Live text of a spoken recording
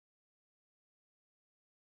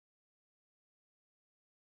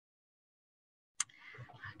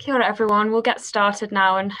Kia ora everyone, we'll get started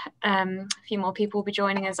now and a few more people will be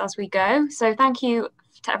joining us as we go. So thank you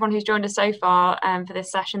to everyone who's joined us so far for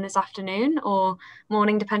this session this afternoon or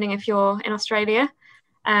morning, depending if you're in Australia.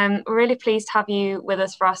 We're really pleased to have you with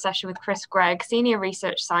us for our session with Chris Greig, Senior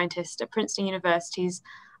Research Scientist at Princeton University's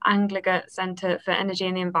Andlinger Centre for Energy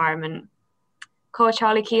and the Environment. Ko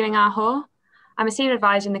Charlie Keeling Aho. I'm a senior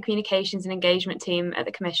advisor in the communications and engagement team at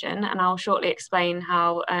the Commission, and I'll shortly explain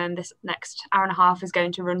how this next hour and a half is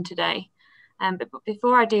going to run today. But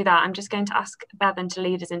before I do that, I'm just going to ask Bevan to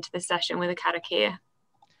lead us into this session with a karakia.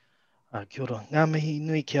 Kia ora. Ngā mihi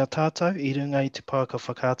nui ki a tātou, I runga I te pāka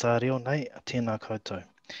whakāta reo nei, a tēnā koutou.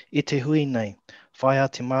 I te hui nei, whai a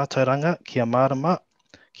te mātauranga ki a marama,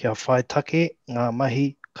 ki a whai take ngā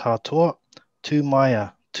mahi katoa, tū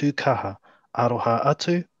maia, tū kaha, aroha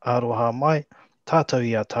atu, aroha mai, tātou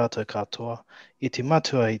I a tātou katoa, I te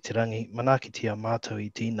matua I te rangi, manakitia mātou I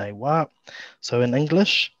tēnei wā. So in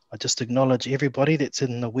English, I just acknowledge everybody that's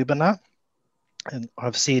in the webinar. And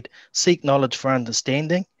I've said, seek knowledge for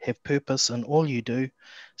understanding, have purpose in all you do,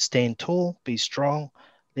 stand tall, be strong,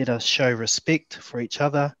 let us show respect for each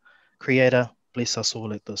other. Creator, bless us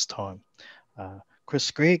all at this time. Chris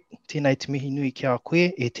Greig, tēnei te mihi nui ki a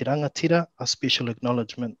koe, e te rangatira, a special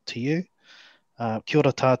acknowledgement to you. Kia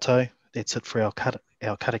ora tātou, that's it for our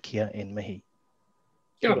karakia and mihi.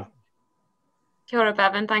 Kia ora. Kia ora,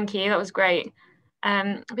 Bevan, thank you, that was great.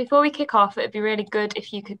 Before we kick off, it would be really good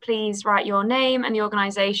if you could please write your name and the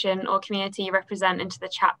organisation or community you represent into the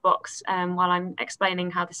chat box while I'm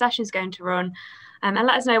explaining how the session is going to run, and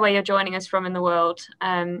let us know where you're joining us from in the world.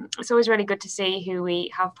 It's always really good to see who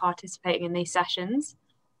we have participating in these sessions.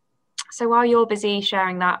 So while you're busy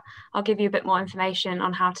sharing that, I'll give you a bit more information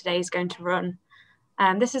on how today is going to run.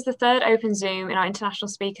 This is the third Open Zoom in our International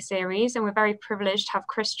Speaker Series, and we're very privileged to have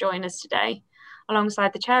Chris join us today,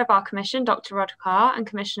 alongside the Chair of our Commission, Dr. Rod Carr, and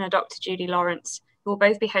Commissioner Dr. Judy Lawrence, who will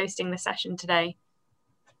both be hosting the session today.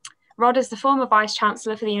 Rod is the former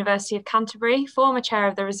Vice-Chancellor for the University of Canterbury, former Chair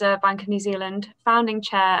of the Reserve Bank of New Zealand, founding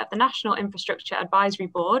Chair of the National Infrastructure Advisory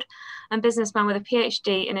Board, and businessman with a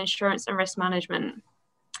PhD in Insurance and Risk Management.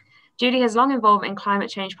 Judy has long involved in climate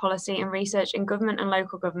change policy and research in government and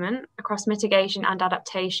local government across mitigation and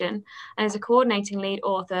adaptation, and is a coordinating lead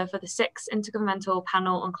author for the 6th Intergovernmental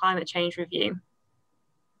Panel on Climate Change Review.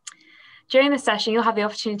 During the session, you'll have the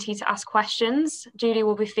opportunity to ask questions. Judy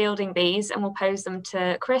will be fielding these and will pose them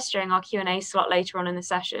to Chris during our Q&A slot later on in the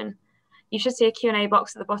session. You should see a Q&A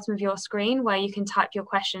box at the bottom of your screen where you can type your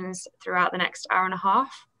questions throughout the next hour and a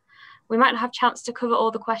half. We might not have a chance to cover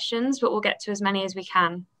all the questions, but we'll get to as many as we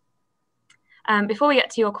can. Before we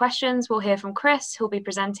get to your questions, we'll hear from Chris, who'll be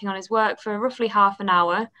presenting on his work for roughly half an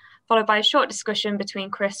hour, followed by a short discussion between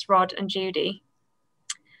Chris, Rod and Judy.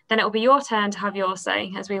 Then it will be your turn to have your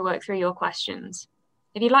say as we work through your questions.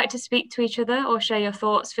 If you'd like to speak to each other or share your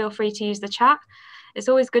thoughts, feel free to use the chat. It's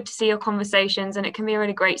always good to see your conversations, and it can be a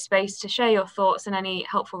really great space to share your thoughts and any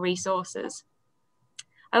helpful resources.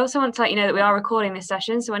 I also want to let you know that we are recording this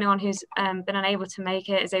session, so anyone who's been unable to make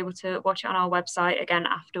it is able to watch it on our website again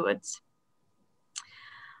afterwards.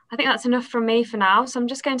 I think that's enough from me for now, so I'm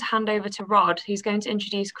just going to hand over to Rod, who's going to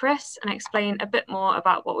introduce Chris and explain a bit more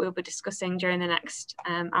about what we'll be discussing during the next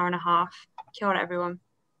hour and a half. Kia ora, everyone.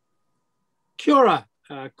 Kia ora,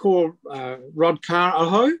 ko Rod Carr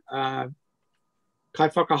aho, kai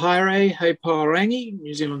whakahaere hei Paorangi,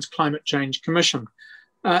 New Zealand's Climate Change Commission.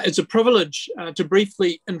 It's a privilege to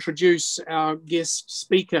briefly introduce our guest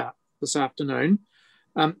speaker this afternoon.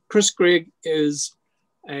 Chris Greig is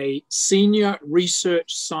a senior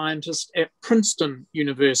research scientist at Princeton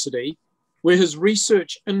University, where his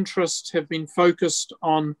research interests have been focused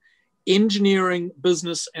on engineering,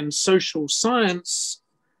 business, and social science,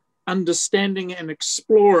 understanding and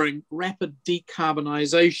exploring rapid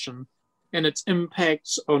decarbonisation and its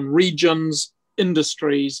impacts on regions,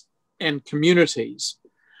 industries, and communities.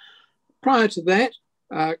 Prior to that,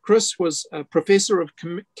 Chris was a professor of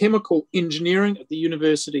chemical engineering at the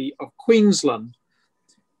University of Queensland.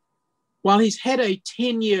 While he's had a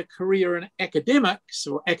 10-year career in academics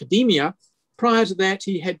or academia, prior to that,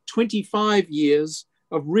 he had 25 years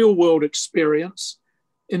of real-world experience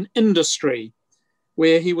in industry,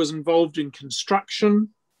 where he was involved in construction,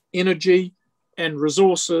 energy, and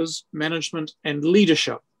resources management and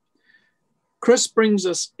leadership. Chris brings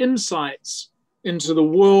us insights into the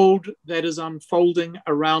world that is unfolding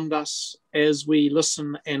around us as we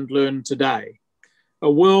listen and learn today,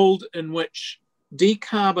 a world in which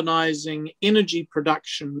decarbonising energy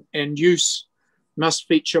production and use must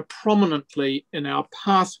feature prominently in our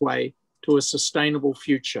pathway to a sustainable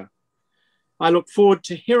future. I look forward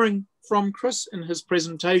to hearing from Chris in his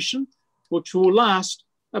presentation, which will last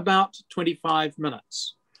about 25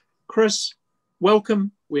 minutes. Chris,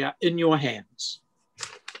 welcome. We are in your hands.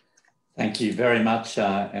 Thank you very much,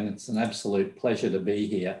 and it's an absolute pleasure to be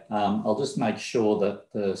here. I'll just make sure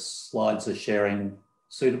that the slides are sharing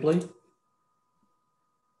suitably.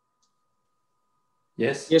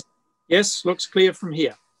 Yes? Yes, yes, looks clear from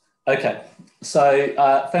here. Okay,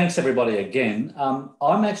 so thanks everybody again.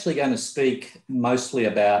 I'm actually going to speak mostly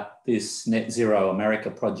about this Net Zero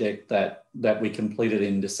America project that we completed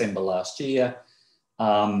in December last year,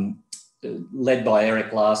 led by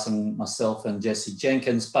Eric Larson, myself and Jesse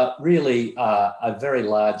Jenkins, but really a very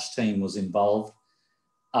large team was involved.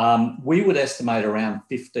 We would estimate around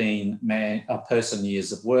 15 person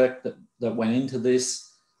years of work that went into this.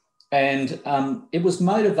 And it was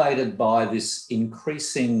motivated by this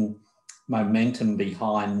increasing momentum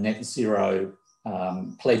behind net zero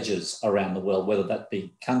pledges around the world, whether that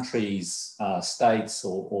be countries, states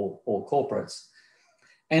or corporates.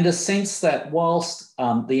 And a sense that whilst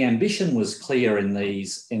the ambition was clear in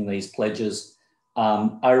these pledges,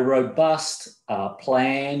 a robust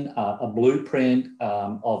plan, a blueprint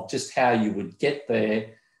of just how you would get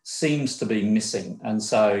there seems to be missing. And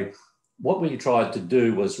so what we tried to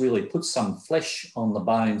do was really put some flesh on the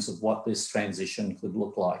bones of what this transition could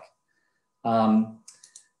look like.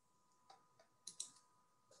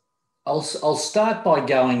 I'll start by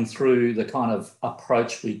going through the kind of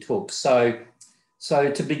approach we took. So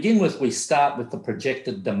to begin with, we start with the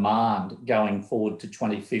projected demand going forward to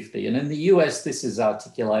 2050. And in the US, this is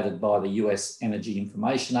articulated by the US Energy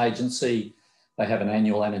Information Agency. They have an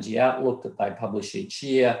annual energy outlook that they publish each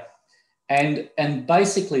year. And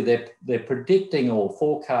basically they're predicting or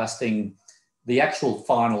forecasting the actual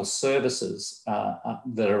final services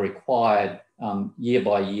that are required year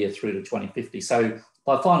by year through to 2050. So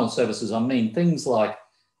by final services, I mean things like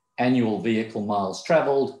annual vehicle miles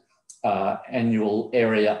traveled, annual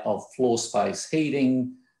area of floor space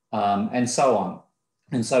heating, and so on.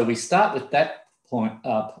 And so we start with that point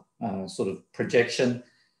sort of projection.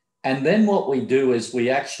 And then what we do is we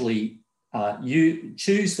actually you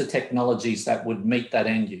choose the technologies that would meet that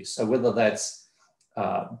end use. So whether that's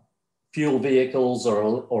fuel vehicles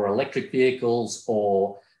or electric vehicles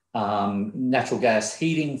or natural gas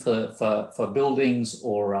heating for buildings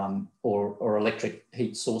or electric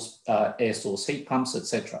heat source, air source heat pumps,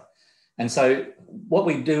 etc. And so what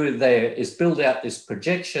we do there is build out this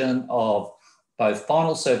projection of both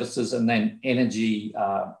final services and then energy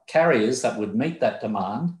carriers that would meet that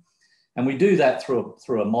demand. And we do that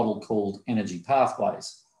through a model called energy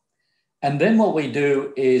pathways. And then what we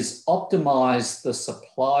do is optimize the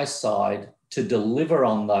supply side to deliver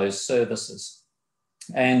on those services.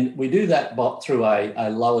 And we do that through a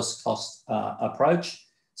lowest cost approach.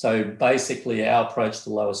 So basically our approach to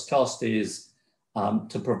lowest cost is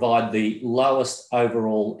to provide the lowest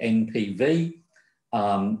overall NPV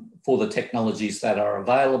for the technologies that are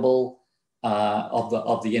available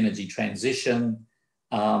of the energy transition,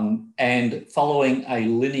 and following a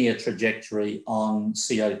linear trajectory on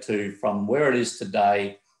CO2 from where it is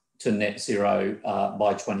today to net zero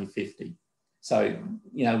by 2050. So,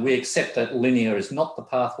 you know, we accept that linear is not the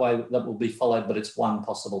pathway that will be followed, but it's one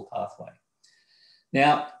possible pathway.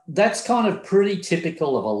 Now, that's kind of pretty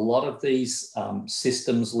typical of a lot of these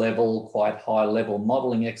systems level, quite high level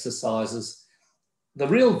modeling exercises. The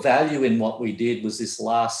real value in what we did was this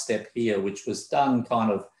last step here, which was done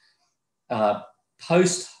kind of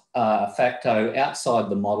post facto outside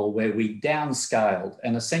the model, where we downscaled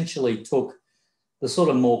and essentially took the sort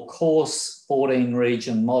of more coarse 14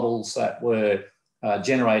 region models that were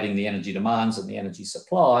generating the energy demands and the energy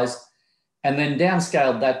supplies, and then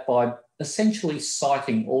downscaled that by essentially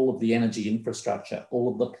citing all of the energy infrastructure,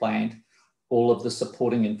 all of the plant, all of the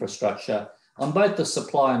supporting infrastructure on both the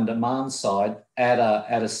supply and demand side at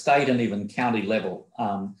a state and even county level.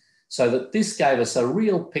 So that this gave us a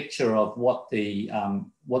real picture of what the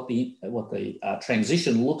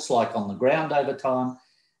transition looks like on the ground over time,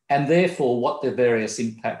 and therefore what the various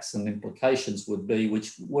impacts and implications would be,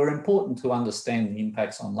 which were important to understand the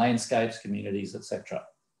impacts on landscapes, communities, etc.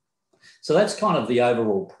 So that's kind of the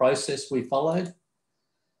overall process we followed.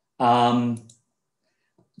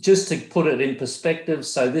 Just to put it in perspective,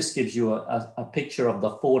 so this gives you a picture of the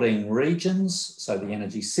 14 regions. So the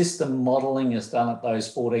energy system modelling is done at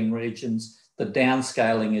those 14 regions. The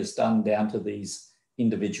downscaling is done down to these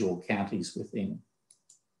individual counties within.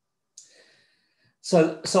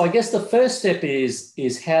 So I guess the first step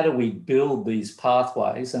is how do we build these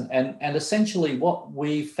pathways? And essentially what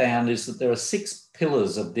we found is that there are 6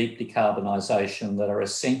 pillars of deep decarbonisation that are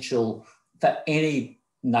essential for any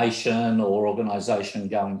nation or organisation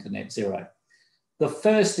going to net zero. The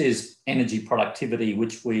first is energy productivity,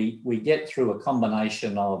 which we get through a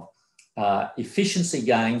combination of efficiency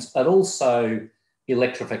gains, but also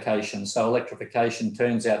electrification. So electrification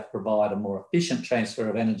turns out to provide a more efficient transfer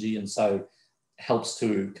of energy, and so helps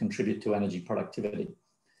to contribute to energy productivity.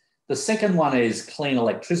 The second one is clean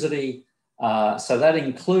electricity. So that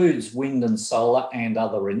includes wind and solar and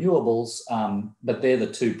other renewables, but they're the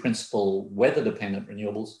two principal weather-dependent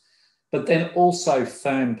renewables. But then also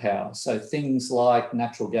firm power. So things like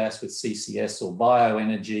natural gas with CCS, or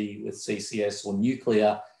bioenergy with CCS, or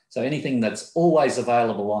nuclear. So anything that's always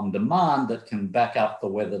available on demand that can back up the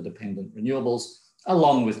weather-dependent renewables,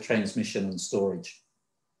 along with transmission and storage.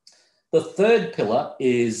 The third pillar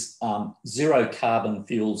is zero carbon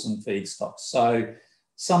fuels and feedstocks. So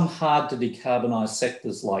some hard to decarbonise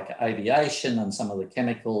sectors like aviation and some of the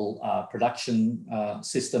chemical production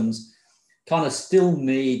systems kind of still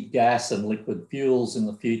need gas and liquid fuels in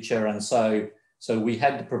the future. And so we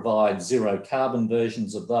had to provide zero carbon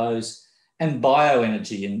versions of those. And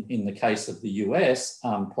bioenergy, in the case of the US,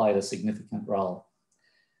 played a significant role.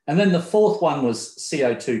 And then the fourth one was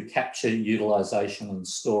CO2 capture, utilisation and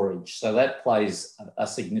storage. So that plays a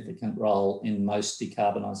significant role in most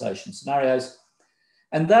decarbonisation scenarios.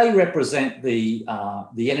 And they represent the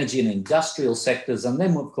energy and industrial sectors. And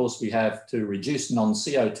then, of course, we have to reduce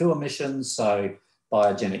non-CO2 emissions, so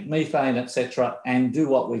biogenic methane, etc., and do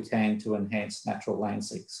what we can to enhance natural land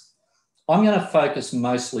sinks. I'm going to focus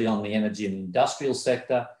mostly on the energy and industrial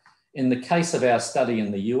sector. In the case of our study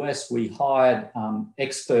in the US, we hired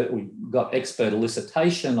we got expert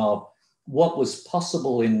elicitation of what was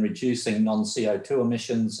possible in reducing non-CO2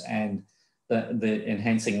 emissions and the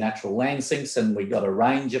enhancing natural land sinks, and we got a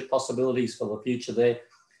range of possibilities for the future there.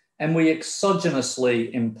 And we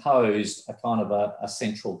exogenously imposed a kind of a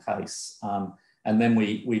central case. And then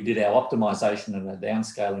we did our optimization and our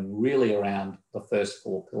downscaling really around the first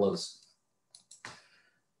four pillars.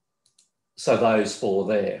 So those four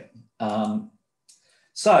there.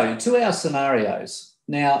 So to our scenarios.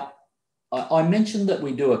 Now, I mentioned that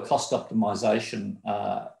we do a cost optimization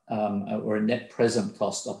or a net present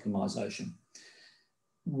cost optimization.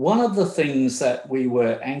 One of the things that we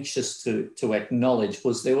were anxious to acknowledge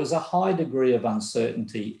was there was a high degree of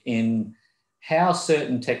uncertainty in how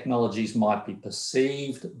certain technologies might be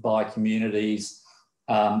perceived by communities,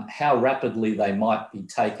 how rapidly they might be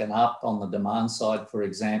taken up on the demand side, for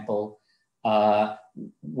example,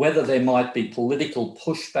 whether there might be political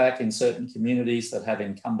pushback in certain communities that have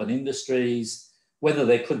incumbent industries, whether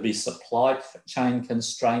there could be supply chain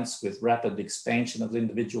constraints with rapid expansion of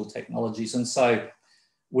individual technologies. And so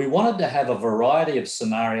we wanted to have a variety of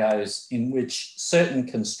scenarios in which certain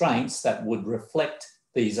constraints that would reflect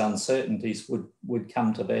these uncertainties would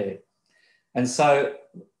come to bear. And so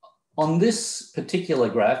on this particular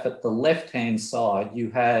graph at the left-hand side, you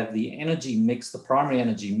have the energy mix, the primary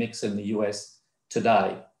energy mix in the US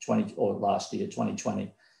today, last year,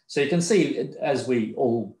 2020. So you can see, as we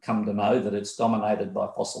all come to know, that it's dominated by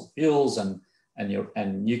fossil fuels and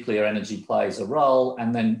nuclear energy plays a role,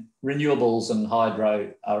 and then renewables and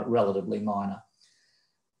hydro are relatively minor.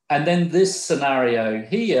 And then this scenario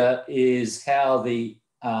here is how the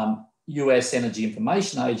US Energy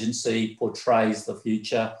Information Agency portrays the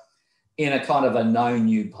future in a kind of a no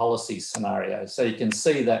new policy scenario. So you can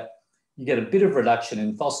see that you get a bit of reduction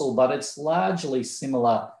in fossil, but it's largely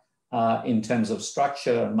similar in terms of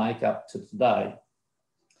structure and makeup to today.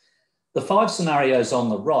 The 5 scenarios on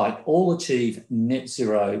the right all achieve net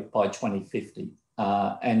zero by 2050,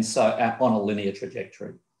 and so on a linear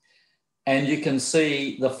trajectory. And you can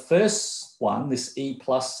see the first one, this E+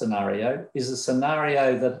 scenario, is a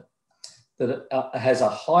scenario that has a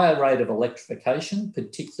higher rate of electrification,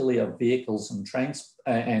 particularly of vehicles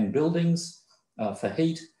and buildings for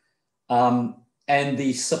heat. And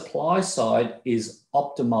the supply side is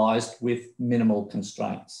optimized with minimal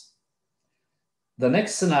constraints. The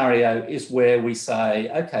next scenario is where we say,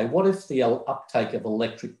 okay, what if the uptake of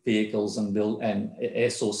electric vehicles and air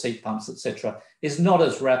source heat pumps, etc., is not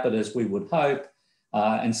as rapid as we would hope?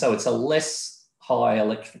 And so it's a less high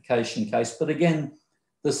electrification case, but again,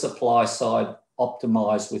 the supply side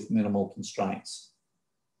optimized with minimal constraints.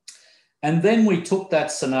 And then we took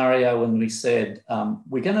that scenario and we said,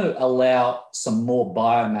 we're going to allow some more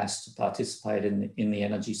biomass to participate in the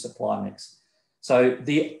energy supply mix. So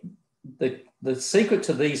the secret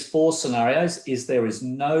to these 4 scenarios is there is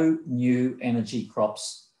no new energy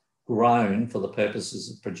crops grown for the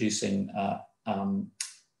purposes of producing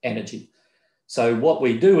energy. So what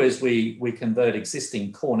we do is we convert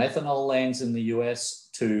existing corn ethanol lands in the US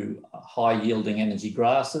to high yielding energy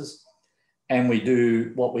grasses. and we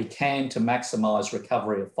do what we can to maximise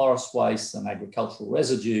recovery of forest waste and agricultural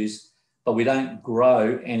residues, but we don't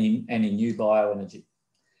grow any new bioenergy.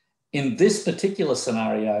 In this particular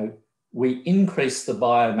scenario, we increase the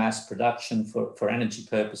biomass production for energy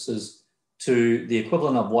purposes to the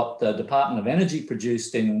equivalent of what the Department of Energy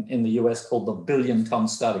produced in the US called the billion-ton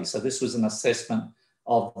study. So this was an assessment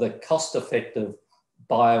of the cost-effective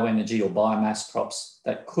bioenergy or biomass crops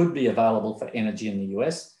that could be available for energy in the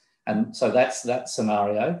US. And so that's that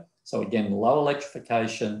scenario. So again, low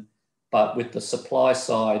electrification, but with the supply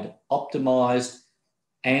side optimized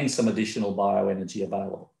and some additional bioenergy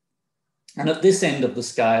available. And at this end of the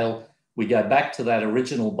scale, we go back to that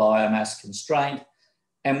original biomass constraint,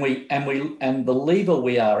 and the lever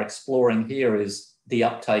we are exploring here is the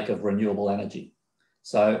uptake of renewable energy.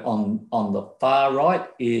 So on the far right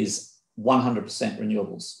is 100%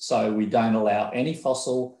 renewables. So we don't allow any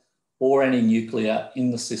fossil or any nuclear in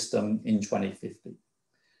the system in 2050.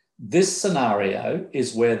 This scenario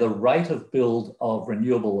is where the rate of build of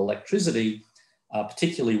renewable electricity,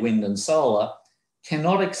 particularly wind and solar,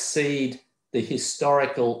 cannot exceed the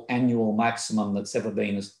historical annual maximum that's ever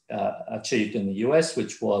been achieved in the US,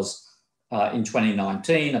 which was in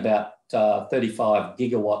 2019 about 35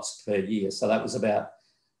 gigawatts per year. So that was about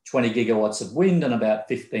 20 gigawatts of wind and about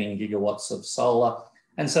 15 gigawatts of solar.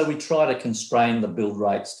 And so we try to constrain the build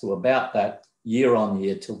rates to about that year on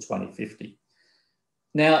year till 2050.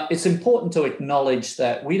 Now, it's important to acknowledge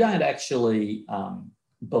that we don't actually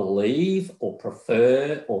believe or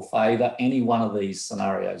prefer or favour any one of these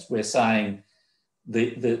scenarios. We're saying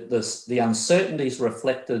the uncertainties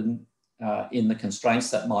reflected in the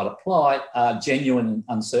constraints that might apply are genuine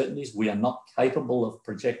uncertainties. We are not capable of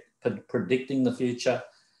predicting the future.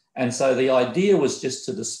 And so the idea was just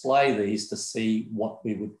to display these to see what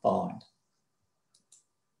we would find.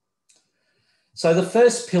 So the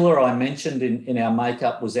first pillar I mentioned in our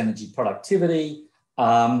makeup was energy productivity.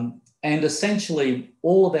 And essentially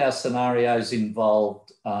all of our scenarios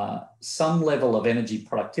involved some level of energy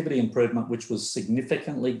productivity improvement, which was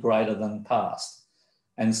significantly greater than past.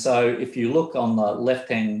 And so if you look on the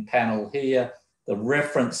left-hand panel here, the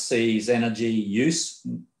reference sees energy use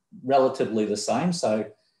relatively the same. So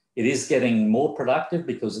it is getting more productive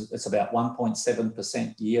because it's about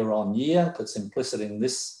 1.7% year on year. That's implicit in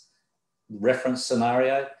this reference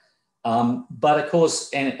scenario. But of course,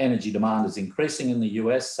 energy demand is increasing in the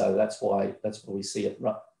US, so that's why we see it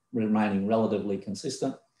remaining relatively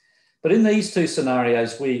consistent. But in these two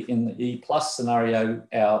scenarios, in the E+ scenario,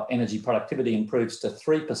 our energy productivity improves to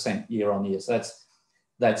 3% year on year. So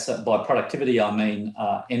that's by productivity, I mean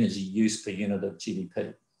energy use per unit of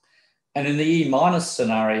GDP. And in the E-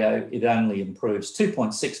 scenario, it only improves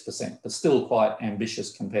 2.6%, but still quite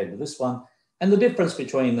ambitious compared to this one. And the difference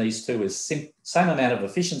between these two is same amount of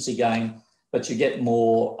efficiency gain, but you get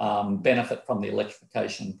more benefit from the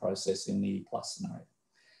electrification process in the E+ scenario.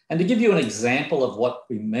 And to give you an example of what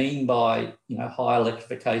we mean by high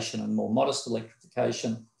electrification and more modest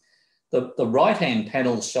electrification, the right-hand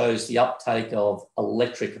panel shows the uptake of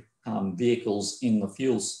electric vehicles in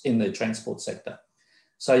the transport sector.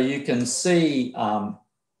 So you can see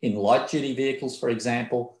in light-duty vehicles, for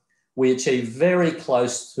example, we achieve very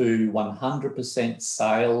close to 100%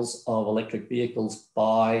 sales of electric vehicles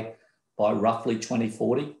by roughly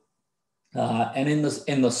 2040. And in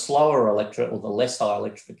the slower or the less high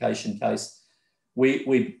electrification case,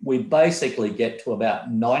 we basically get to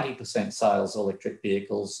about 90% sales of electric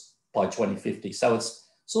vehicles by 2050. So it's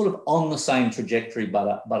sort of on the same trajectory,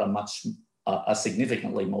 but a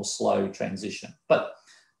significantly more slow transition. But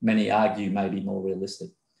many argue maybe more realistic.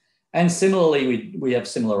 And similarly, we have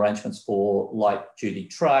similar arrangements for light-duty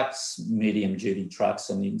trucks, medium-duty trucks,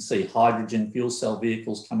 and you can see hydrogen fuel cell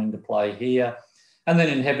vehicles come into play here. And then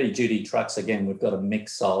in heavy-duty trucks, again, we've got a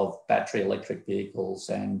mix of battery electric vehicles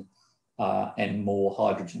and more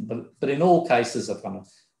hydrogen. But in all cases, a kind of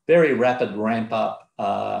very rapid ramp up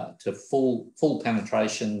to full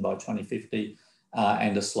penetration by 2050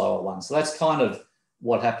 and a slower one. So that's kind of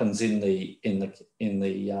what happens in the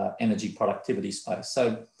energy productivity space.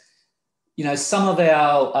 So, some of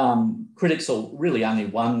our critics, or really only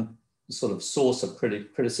one sort of source of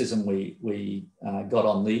criticism we got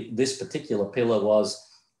on this particular pillar was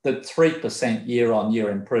that 3% year-on-year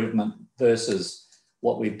improvement versus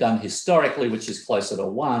what we've done historically, which is closer to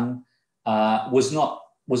 1, was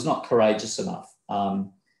not courageous enough.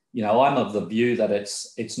 I'm of the view that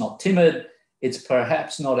it's not timid. It's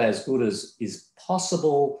perhaps not as good as is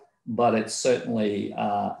possible, but it's certainly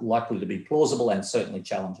likely to be plausible and certainly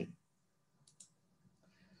challenging.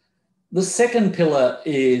 The second pillar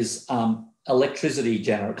is clean electricity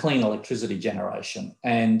generation.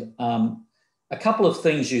 And a couple of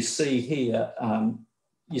things you see here.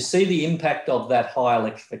 You see the impact of that high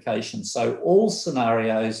electrification. So all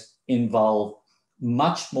scenarios involve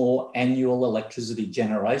much more annual electricity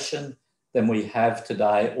generation than we have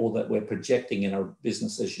today or that we're projecting in a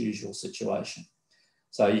business as usual situation.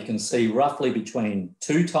 So you can see roughly between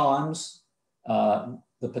 2 times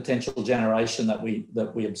the potential generation that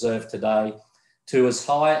we observe today to as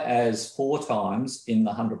high as 4 times in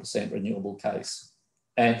the 100% renewable case.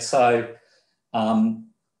 And so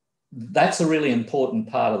that's a really important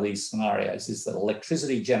part of these scenarios, is that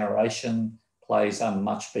electricity generation plays a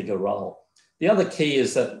much bigger role. The other key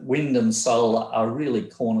is that wind and solar are really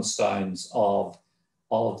cornerstones of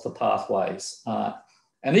the pathways.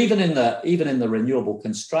 And even in the renewable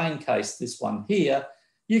constrained case, this one here,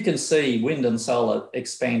 you can see wind and solar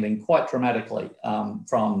expanding quite dramatically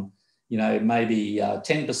from, you know, maybe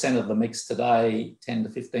 10% of the mix today, 10 to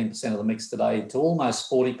 15% of the mix today, to almost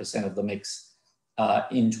 40% of the mix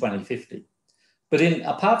in 2050. But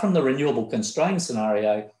apart from the renewable constrained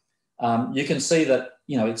scenario, you can see that,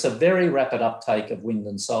 you know, it's a very rapid uptake of wind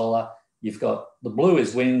and solar. You've got the blue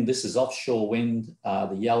is wind, this is offshore wind,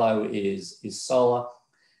 the yellow is solar.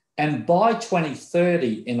 And by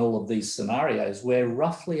 2030, in all of these scenarios, we're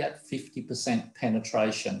roughly at 50%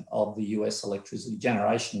 penetration of the US electricity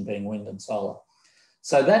generation being wind and solar.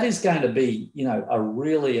 So that is going to be, you know, a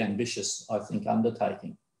really ambitious, I think,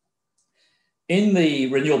 undertaking. In the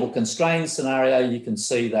renewable constrained scenario, you can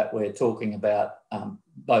see that we're talking about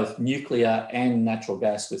both nuclear and natural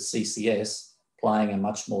gas with CCS playing a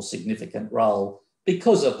much more significant role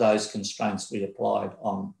because of those constraints we applied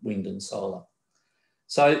on wind and solar.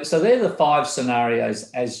 So they're the 5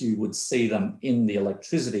 scenarios as you would see them in the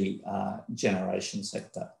electricity generation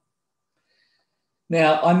sector.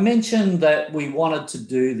 Now, I mentioned that we wanted to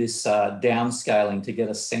do this downscaling to get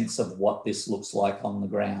a sense of what this looks like on the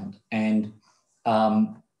ground. And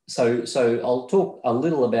so I'll talk a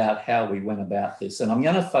little about how we went about this. And I'm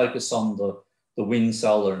going to focus on the wind,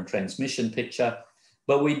 solar and transmission picture,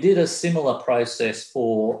 but we did a similar process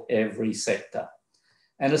for every sector.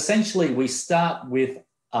 And essentially we start with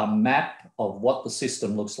a map of what the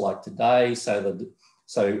system looks like today.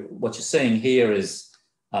 So what you're seeing here is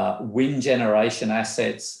wind generation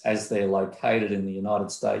assets as they're located in the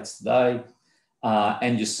United States today.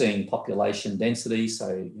 And you're seeing population density. So,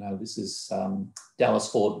 you know, this is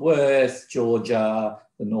Dallas-Fort Worth, Georgia,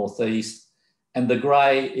 the Northeast. And the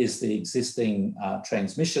grey is the existing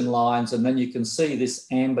transmission lines. And then you can see this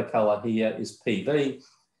amber colour here is PV.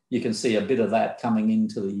 You can see a bit of that coming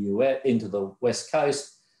into the US, into the West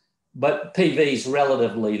Coast, but PV is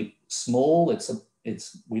relatively small.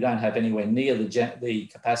 We don't have anywhere near the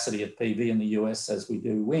capacity of PV in the US as we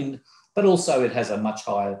do wind, but also it has a much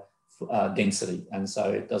higher density, and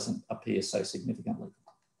so it doesn't appear so significantly.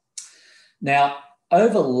 Now,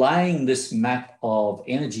 overlaying this map of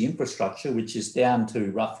energy infrastructure, which is down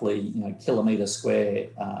to roughly, you know, kilometre square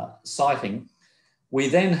siting, we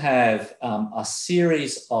then have a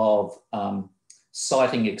series of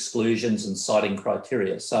siting exclusions and siting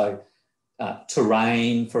criteria. So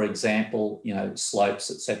terrain, for example, you know, slopes,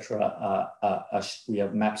 etc. We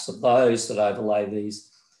have maps of those that overlay these.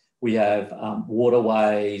 We have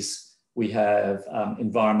waterways. We have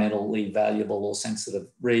environmentally valuable or sensitive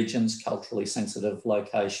regions, culturally sensitive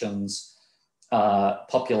locations.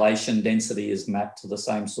 Population density is mapped to the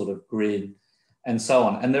same sort of grid, and so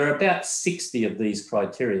on. And there are about 60 of these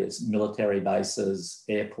criteria: military bases,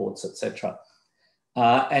 airports, etc.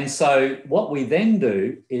 And so what we then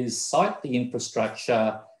do is site the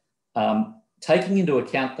infrastructure, taking into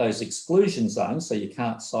account those exclusion zones, so you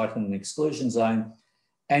can't site in an exclusion zone,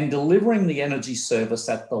 and delivering the energy service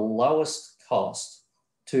at the lowest cost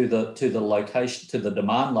to the location, to the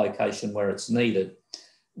demand location where it's needed,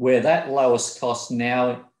 where that lowest cost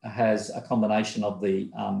now has a combination of the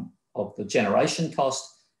generation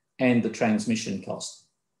cost and the transmission cost.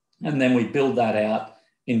 And then we build that out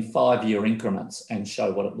in 5-year increments and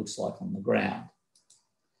show what it looks like on the ground.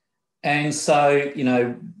 And so, you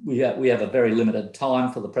know, we have a very limited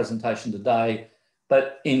time for the presentation today,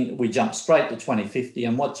 but we jump straight to 2050,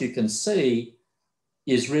 and what you can see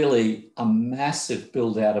is really a massive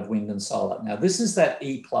build out of wind and solar. Now, this is that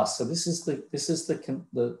E+, so this is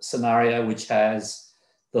the scenario which has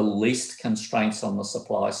the least constraints on the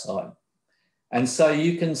supply side. And so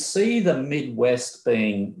you can see the Midwest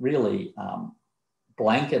being really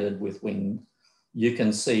blanketed with wind. You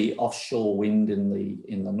can see offshore wind in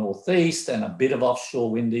the Northeast, and a bit of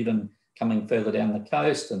offshore wind even coming further down the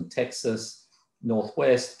coast, and Texas,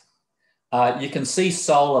 Northwest. You can see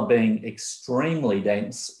solar being extremely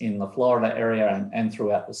dense in the Florida area and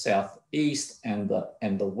throughout the Southeast and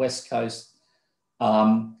the West Coast.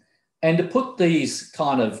 And to put these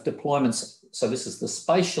kind of deployments, so this is the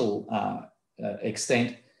spatial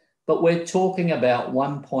extent, but we're talking about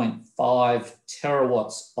 1.5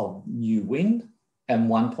 terawatts of new wind and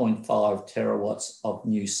 1.5 terawatts of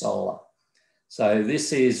new solar. So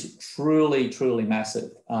this is truly, truly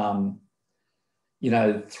massive. You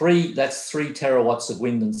know, that's 3 terawatts of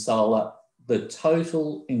wind and solar. The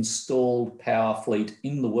total installed power fleet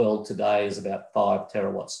in the world today is about 5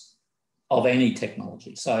 terawatts of any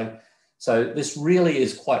technology. So this really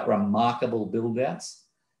is quite remarkable build outs.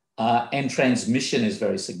 And transmission is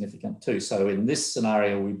very significant too. So in this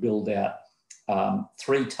scenario, we build out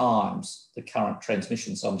 3 times the current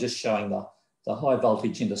transmission. So I'm just showing the high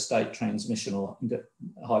voltage interstate transmission or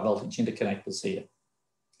high voltage interconnectors here.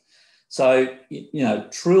 So, you know,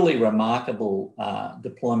 truly remarkable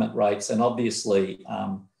deployment rates, and obviously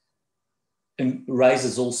it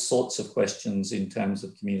raises all sorts of questions in terms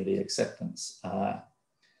of community acceptance.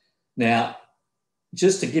 Now,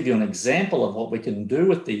 just to give you an example of what we can do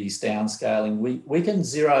with these downscaling, we can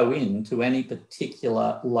zero in to any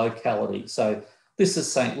particular locality. So this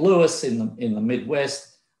is St. Louis in the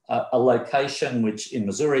Midwest, a location which in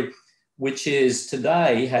Missouri, which is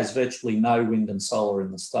today has virtually no wind and solar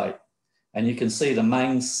in the state. And you can see the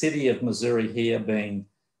main city of Missouri here being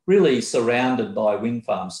really surrounded by wind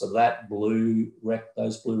farms. So that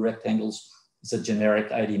those blue rectangles is a generic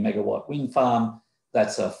 80 megawatt wind farm.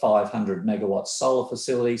 That's a 500 megawatt solar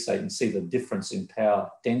facility. So you can see the difference in power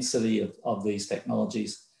density of these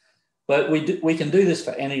technologies. But we can do this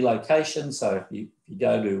for any location. So if you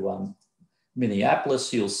go to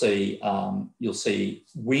Minneapolis, you'll see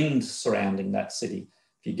wind surrounding that city.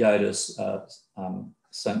 If you go to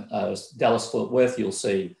Dallas-Fort Worth, you'll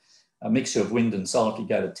see a mixture of wind and solar. If you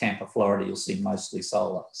go to Tampa, Florida, you'll see mostly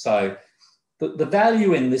solar. So the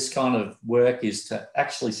value in this kind of work is to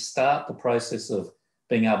actually start the process of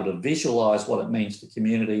being able to visualize what it means for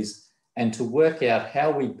communities and to work out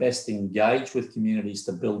how we best engage with communities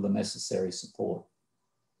to build the necessary support.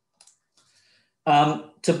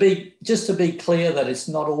 Just to be clear that it's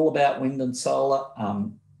not all about wind and solar,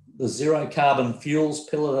 the zero carbon fuels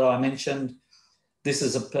pillar that I mentioned, this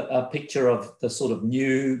is a picture of the sort of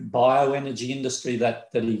new bioenergy industry that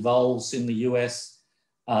evolves in the US.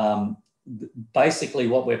 Basically,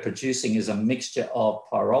 what we're producing is a mixture of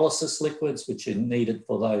pyrolysis liquids, which are needed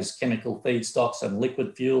for those chemical feedstocks and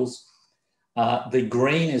liquid fuels. The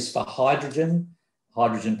green is for hydrogen.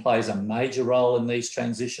 Hydrogen plays a major role in these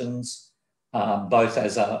transitions, both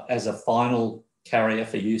as a final carrier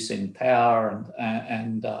for use in power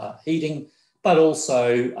and heating, but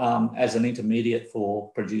also as an intermediate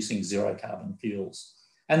for producing zero carbon fuels.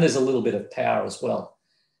 And there's a little bit of power as well.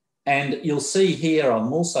 And you'll see here,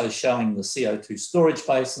 I'm also showing the CO2 storage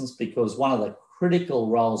basins, because one of the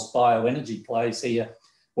critical roles bioenergy plays here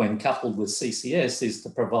when coupled with CCS is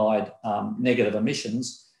to provide negative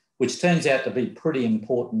emissions, which turns out to be pretty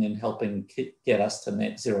important in helping get us to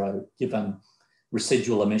net zero, given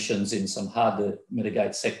residual emissions in some hard to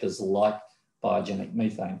mitigate sectors like biogenic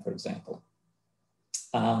methane, for example.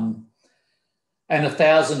 And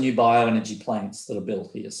 1,000 new bioenergy plants that are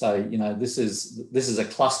built here. So, you know, this is a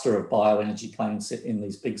cluster of bioenergy plants in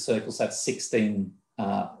these big circles. That's 16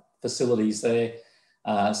 facilities there.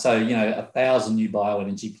 So, you know, 1,000 new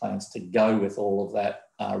bioenergy plants to go with all of that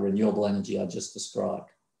renewable energy I just described.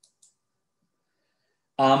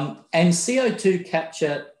 And CO2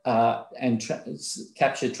 capture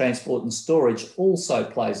capture, transport and storage also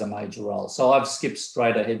plays a major role. So I've skipped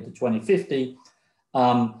straight ahead to 2050.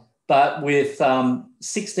 But with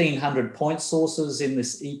 1,600 point sources in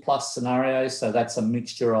this E+ scenario, so that's a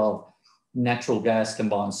mixture of natural gas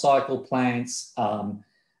combined cycle plants,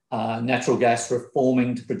 natural gas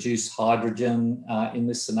reforming to produce hydrogen in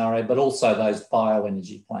this scenario, but also those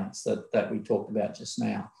bioenergy plants that we talked about just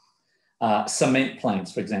now. Cement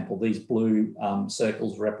plants, for example, these blue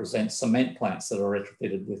circles represent cement plants that are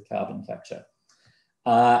retrofitted with carbon capture.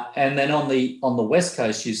 And then on the West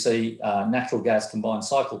Coast, you see natural gas combined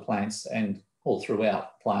cycle plants and all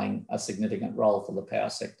throughout playing a significant role for the power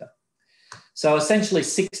sector. So essentially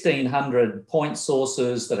 1,600 point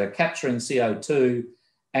sources that are capturing CO2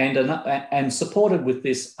 and supported with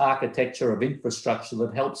this architecture of infrastructure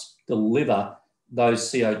that helps deliver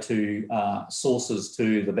those CO2 sources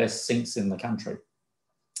to the best sinks in the country.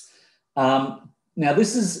 Now,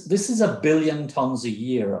 this is 1 billion tonnes a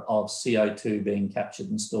year of CO2 being captured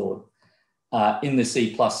and stored in this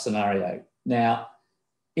E+ scenario. Now,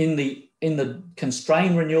 in the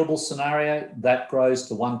constrained renewable scenario, that grows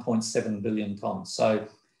to 1.7 billion tonnes. So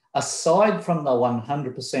aside from the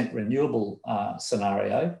 100% renewable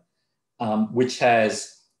scenario, which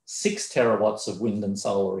has 6 terawatts of wind and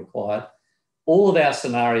solar required. All of our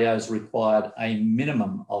scenarios required a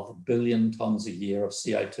minimum of 1 billion tonnes a year of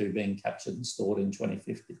CO2 being captured and stored in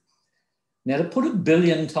 2050. Now, to put 1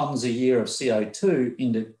 billion tonnes a year of CO2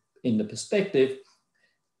 into perspective,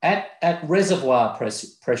 at reservoir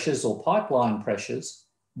pressures or pipeline pressures,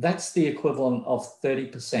 that's the equivalent of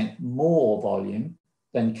 30% more volume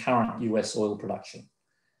than current US oil production.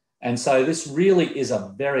 And so this really is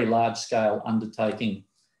a very large scale undertaking,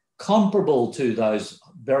 comparable to those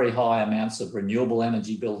very high amounts of renewable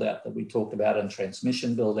energy build out that we talked about and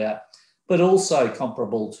transmission build out, but also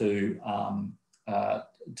comparable to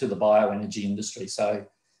the bioenergy industry. So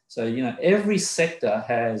you know, every sector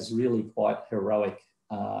has really quite heroic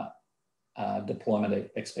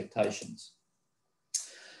deployment expectations.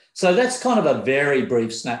 So that's kind of a very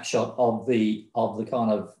brief snapshot of the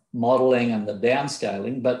kind of modelling and the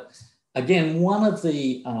downscaling. But again, one of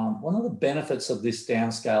the benefits of this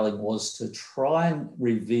downscaling was to try and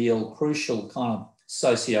reveal crucial kind of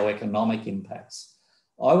socioeconomic impacts.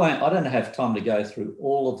 I don't have time to go through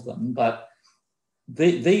all of them, but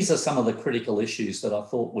these are some of the critical issues that I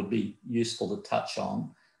thought would be useful to touch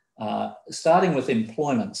on, starting with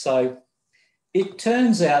employment. So it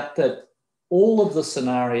turns out that all of the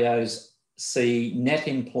scenarios see net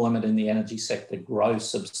employment in the energy sector grow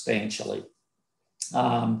substantially.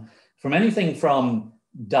 From anything from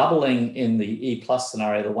doubling in the E+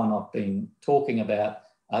 scenario, the one I've been talking about,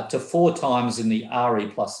 to 4 times in the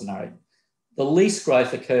RE+ scenario. The least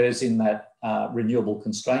growth occurs in that renewable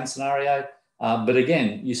constraint scenario, but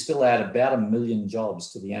again, you still add about 1 million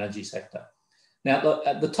jobs to the energy sector. Now,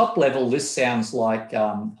 at the top level, this sounds like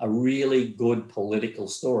a really good political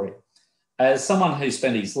story. As someone who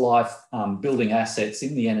spent his life building assets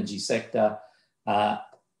in the energy sector,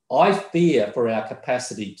 I fear for our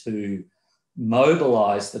capacity to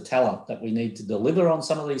mobilise the talent that we need to deliver on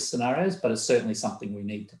some of these scenarios, but it's certainly something we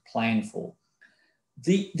need to plan for.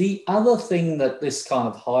 The other thing that this kind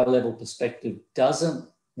of high-level perspective doesn't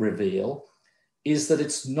reveal is that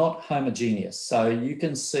it's not homogeneous. So you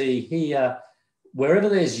can see here, wherever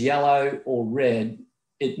there's yellow or red,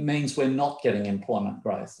 it means we're not getting employment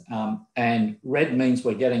growth. And red means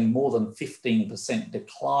we're getting more than 15%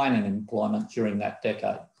 decline in employment during that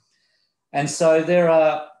decade. And so there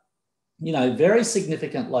are, you know, very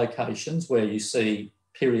significant locations where you see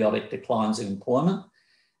periodic declines in employment.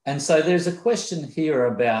 And so there's a question here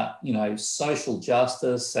about, you know, social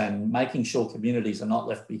justice and making sure communities are not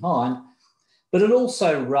left behind. But it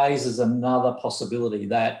also raises another possibility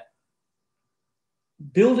that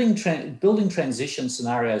building transition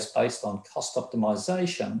scenarios based on cost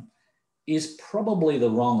optimization is probably the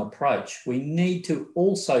wrong approach. We need to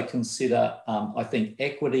also consider, I think,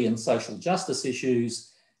 equity and social justice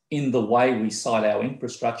issues in the way we site our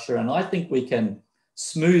infrastructure. And I think we can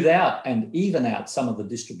smooth out and even out some of the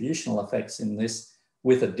distributional effects in this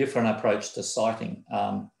with a different approach to siting.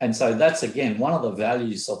 And so that's, again, one of the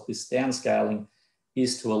values of this downscaling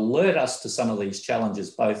is to alert us to some of these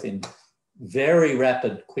challenges, both in very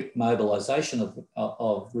rapid, quick mobilisation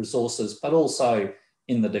of resources, but also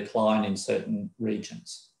in the decline in certain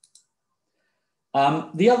regions.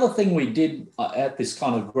 The other thing we did at this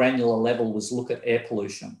kind of granular level was look at air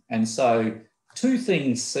pollution. And so 2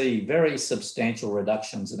 things see very substantial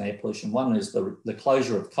reductions in air pollution. One is the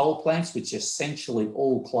closure of coal plants, which essentially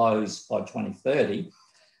all close by 2030.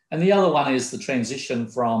 And the other one is the transition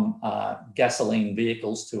from gasoline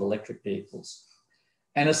vehicles to electric vehicles.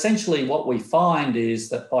 And essentially what we find is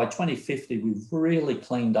that by 2050, we've really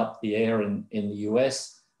cleaned up the air in the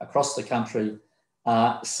US, across the country,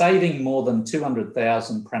 saving more than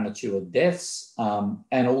 200,000 premature deaths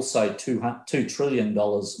and also $2 trillion,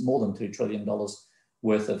 more than $2 trillion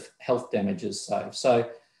worth of health damages saved.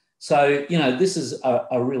 So you know, this is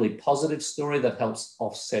a really positive story that helps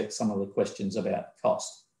offset some of the questions about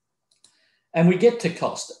cost. And we get to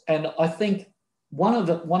cost. And I think one of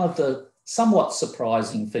the somewhat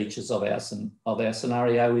surprising features of our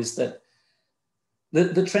scenario is that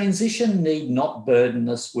the transition need not burden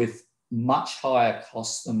us with much higher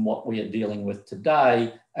costs than what we are dealing with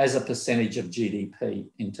today as a percentage of GDP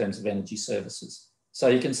in terms of energy services. So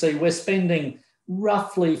you can see we're spending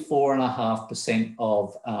roughly 4.5%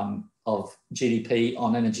 of GDP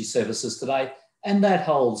on energy services today, and that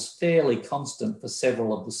holds fairly constant for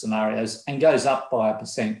several of the scenarios and goes up by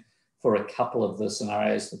 1% for a couple of the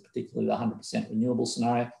scenarios, particularly the 100% renewable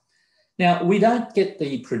scenario. Now, we don't get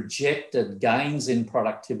the projected gains in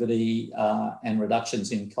productivity and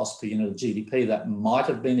reductions in cost per unit of GDP that might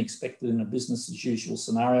have been expected in a business as usual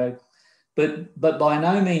scenario, but by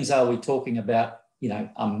no means are we talking about, you know,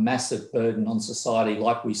 a massive burden on society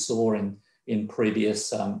like we saw in in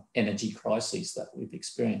previous energy crises that we've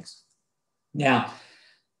experienced. Now,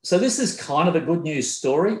 so this is kind of a good news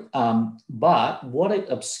story, but what it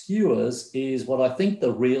obscures is what I think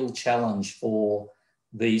the real challenge for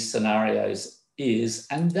these scenarios is,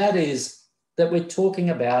 and that is that we're talking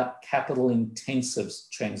about capital intensive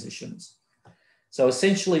transitions. So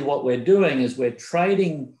essentially what we're doing is we're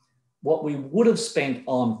trading what we would have spent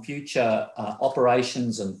on future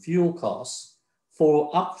operations and fuel costs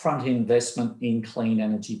for upfront investment in clean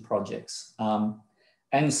energy projects.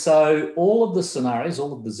 And so all of the scenarios,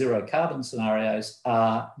 all of the zero carbon scenarios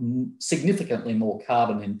are significantly more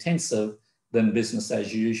carbon intensive than business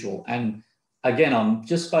as usual. And again, I'm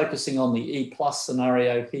just focusing on the E+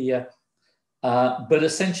 scenario here, but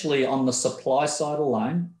essentially on the supply side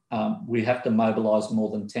alone, we have to mobilise more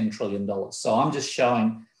than $10 trillion. So I'm just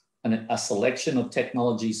showing a selection of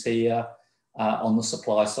technologies here on the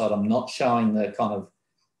supply side. I'm not showing the kind of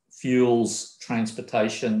fuels,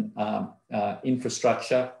 transportation,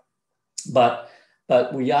 infrastructure, but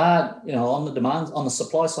we are, on the demand, on the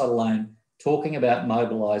supply side alone, talking about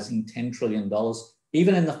mobilising $10 trillion.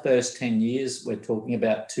 Even in the first 10 years, we're talking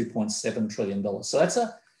about $2.7 trillion. So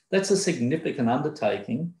that's a significant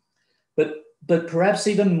undertaking. But perhaps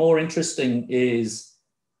even more interesting is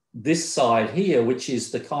this side here, which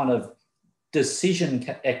is the kind of decision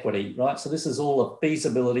equity, right? So this is all the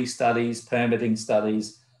feasibility studies, permitting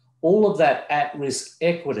studies, all of that at-risk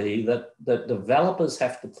equity that developers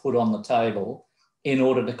have to put on the table in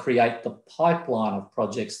order to create the pipeline of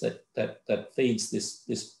projects that feeds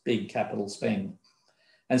this big capital spend.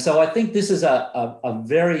 And so I think this is a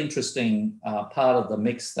very interesting part of the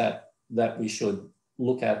mix that we should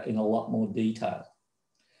look at in a lot more detail.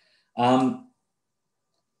 I'll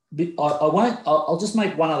just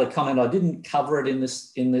make one other comment. I didn't cover it in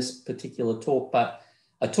this particular talk, but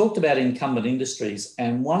I talked about incumbent industries,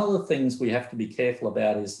 and one of the things we have to be careful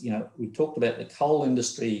about is, we talked about the coal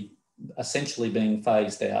industry essentially being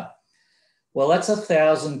phased out. Well, that's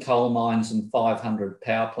 1,000 coal mines and 500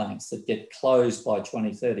 power plants that get closed by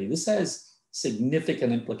 2030. This has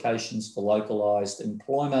significant implications for localised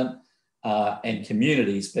employment and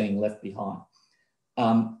communities being left behind.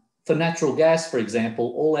 For natural gas, for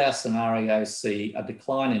example, all our scenarios see a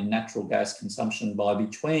decline in natural gas consumption by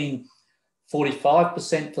between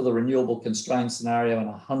 45% for the renewable constrained scenario and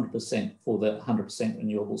 100% for the 100%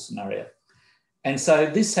 renewable scenario. And so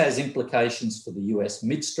this has implications for the US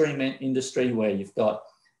midstream industry, where you've got,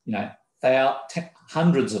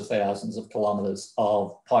 hundreds of thousands of kilometres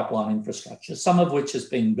of pipeline infrastructure, some of which has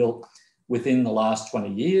been built within the last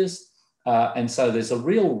 20 years. And so there's a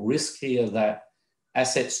real risk here that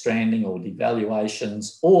asset stranding or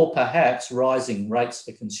devaluations, or perhaps rising rates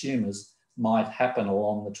for consumers, might happen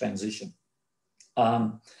along the transition.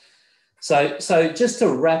 So just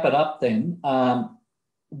to wrap it up then,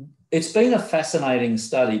 it's been a fascinating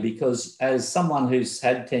study because as someone who's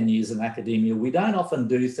had 10 years in academia, we don't often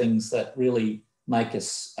do things that really make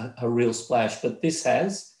us a real splash, but this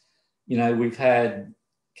has. We've had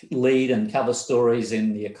lead and cover stories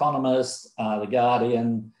in The Economist, The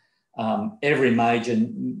Guardian. Every major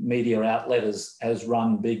media outlet has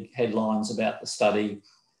run big headlines about the study.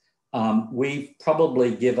 We've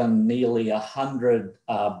probably given nearly 100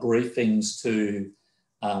 briefings to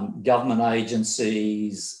government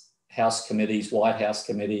agencies, House committees, White House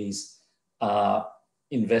committees,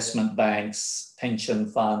 investment banks, pension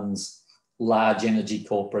funds, large energy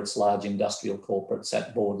corporates, large industrial corporates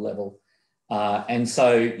at board level. And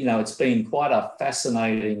so, it's been quite a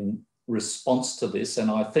fascinating response to this. And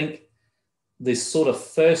I think this sort of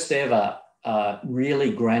first ever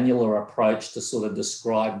really granular approach to sort of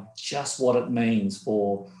describe just what it means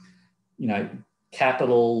for,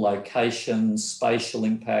 capital, locations, spatial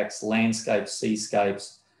impacts, landscapes,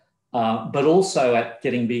 seascapes, but also at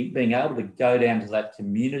being able to go down to that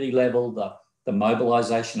community level, the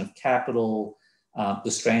mobilisation of capital,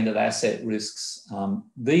 the stranded asset risks.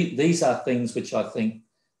 These are things which I think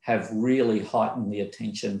have really heightened the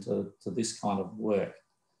attention to this kind of work.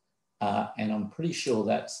 And I'm pretty sure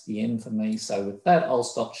that's the end for me. So with that, I'll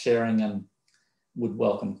stop sharing and would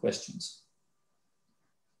welcome questions.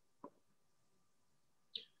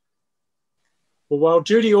 Well, while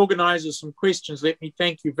Judy organises some questions, let me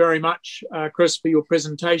thank you very much, Chris, for your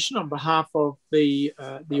presentation on behalf of the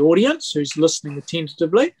audience who's listening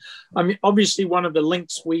attentively. I mean, obviously, one of the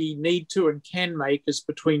links we need to and can make is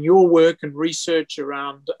between your work and research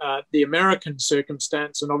around the American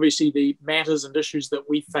circumstance and obviously the matters and issues that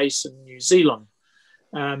we face in New Zealand.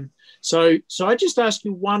 So I just ask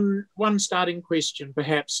you one starting question,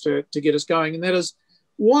 perhaps, to get us going, and that is,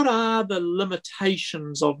 what are the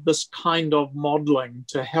limitations of this kind of modelling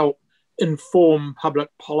to help inform public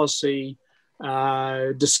policy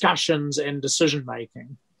discussions and decision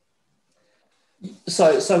making?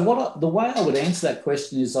 So the way I would answer that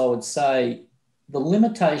question is, I would say the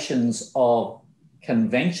limitations of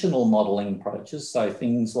conventional modelling approaches, so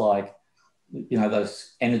things like, you know,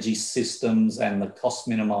 those energy systems and the cost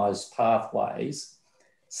minimised pathways,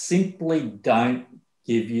 simply don't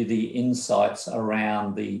give you the insights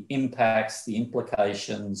around the impacts, the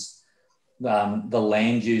implications, the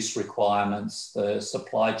land use requirements, the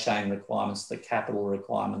supply chain requirements, the capital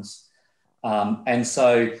requirements. And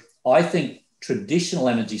so I think traditional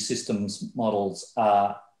energy systems models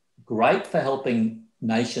are great for helping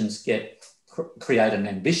nations create an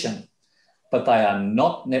ambition, but they are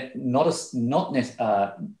not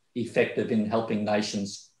effective in helping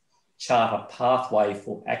nations chart a pathway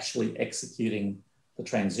for actually executing the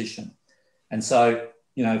transition. And so,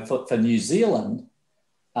 you know, for New Zealand,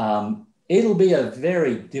 it'll be a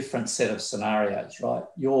very different set of scenarios, right?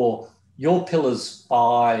 Your pillars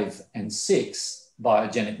 5 and 6,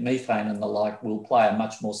 biogenic methane and the like, will play a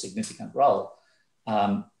much more significant role.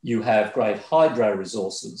 You have great hydro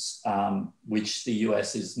resources, which the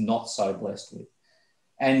US is not so blessed with.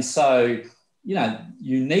 And so, you know,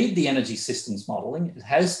 you need the energy systems modelling. It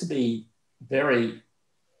has to be very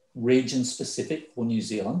region specific for New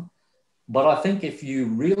Zealand. But I think if you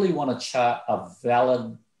really want to chart a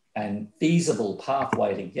valid and feasible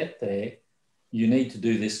pathway to get there, you need to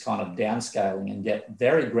do this kind of downscaling and get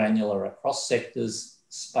very granular across sectors,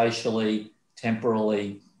 spatially,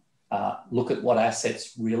 temporally, look at what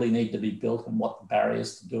assets really need to be built and what the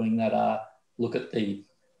barriers to doing that are, look at the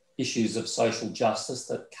issues of social justice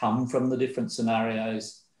that come from the different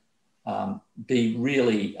scenarios, be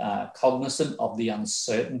really cognizant of the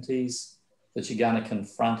uncertainties that you're going to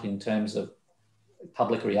confront in terms of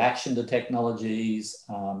public reaction to technologies,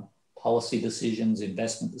 policy decisions,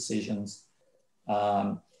 investment decisions.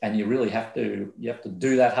 And you really have to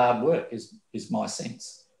do that hard work is my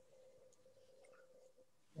sense.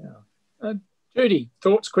 Yeah. Judy,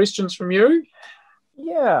 thoughts, questions from you?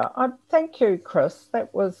 Yeah, thank you, Chris.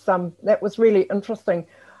 That was really interesting.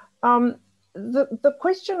 The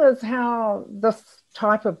question is how this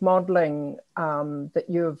type of modelling that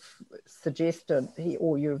you've suggested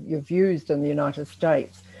or you've used in the United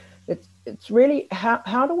States, it's really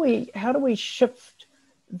how do we shift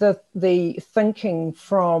the thinking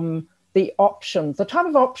from the options, the type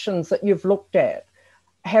of options that you've looked at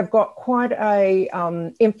have got quite a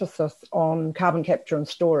emphasis on carbon capture and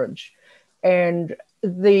storage, and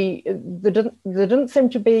there didn't seem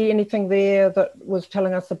to be anything there that was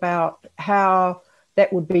telling us about how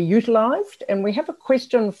that would be utilised. And we have a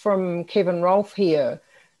question from Kevin Rolfe here,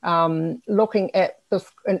 looking at this,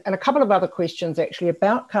 and a couple of other questions actually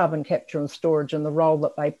about carbon capture and storage and the role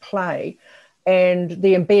that they play, and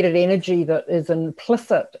the embedded energy that is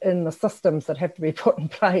implicit in the systems that have to be put in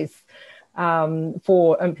place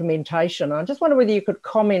for implementation. I just wonder whether you could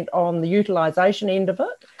comment on the utilisation end of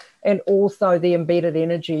it and also the embedded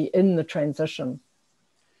energy in the transition.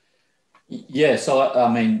 Yeah, so I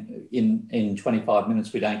mean, in 25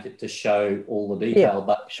 minutes, we don't get to show all the detail, yeah,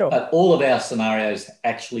 but, sure. But all of our scenarios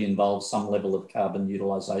actually involve some level of carbon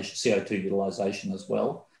utilisation, CO2 utilisation as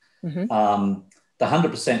well. Mm-hmm. The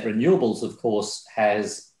 100% renewables, of course,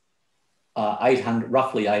 has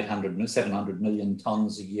roughly 700 million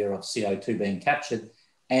tonnes a year of CO2 being captured,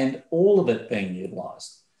 and all of it being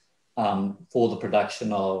utilised for the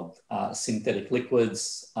production of synthetic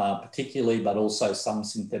liquids, particularly, but also some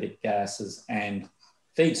synthetic gases and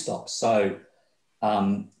feedstocks. So,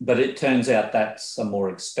 but it turns out that's a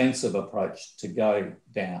more expensive approach to go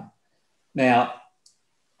down. Now,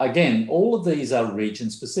 again, all of these are region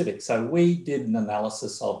specific. So we did an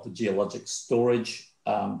analysis of the geologic storage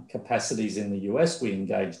capacities in the US. We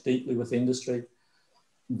engaged deeply with industry.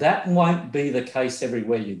 That won't be the case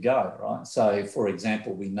everywhere you go, right? So, for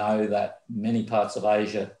example, we know that many parts of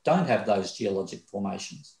Asia don't have those geologic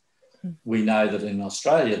formations. We know that in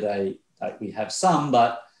Australia we have some,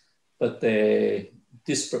 but they're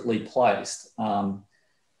disparately placed.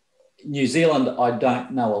 New Zealand, I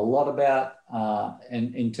don't know a lot about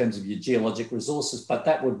in terms of your geologic resources, but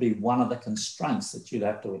that would be one of the constraints that you'd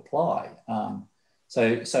have to apply.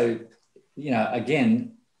 So you know,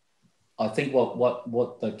 again, I think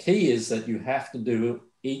what the key is that you have to do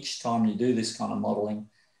each time you do this kind of modelling,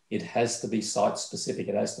 it has to be site specific.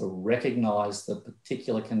 It has to recognise the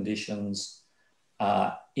particular conditions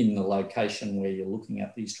in the location where you're looking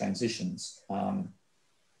at these transitions.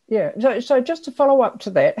 Yeah, so just to follow up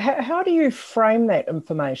to that, how do you frame that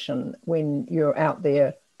information when you're out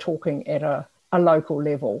there talking at a local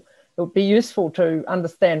level? It would be useful to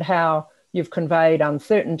understand how you've conveyed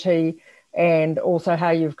uncertainty, and also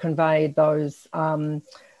how you've conveyed those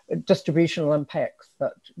distributional impacts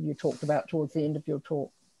that you talked about towards the end of your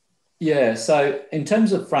talk. Yeah, so in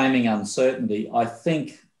terms of framing uncertainty, I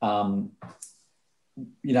think, you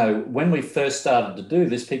know, when we first started to do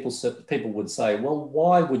this, people would say, well,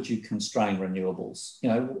 why would you constrain renewables? You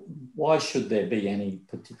know, why should there be any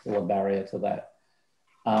particular barrier to that?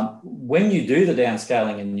 When you do the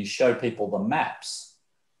downscaling and you show people the maps,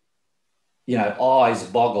 you know, eyes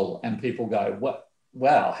boggle and people go, what?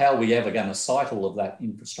 Wow, how are we ever going to site all of that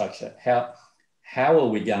infrastructure? How are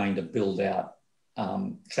we going to build out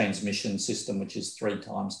transmission system, which is 3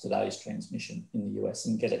 times today's transmission in the US,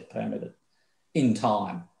 and get it permitted in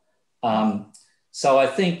time? So I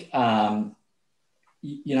think,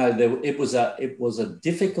 you know, it was a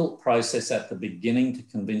difficult process at the beginning to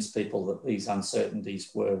convince people that these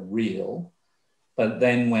uncertainties were real. But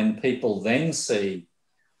then when people then see,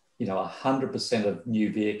 you know, 100% of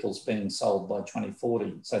new vehicles being sold by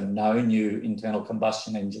 2040, so no new internal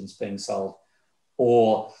combustion engines being sold,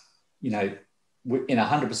 or, you know, in a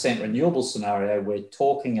 100% renewable scenario, we're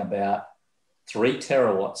talking about 3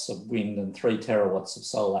 terawatts of wind and 3 terawatts of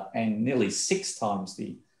solar and nearly 6 times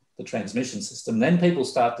the transmission system. Then people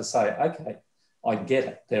start to say, okay, I get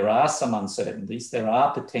it. There are some uncertainties. There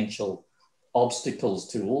are potential obstacles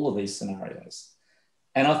to all of these scenarios.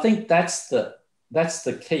 And I think that's the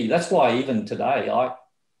key. That's why even today,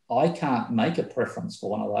 I can't make a preference for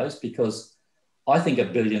one of those, because I think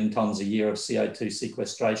 1 billion tonnes a year of CO2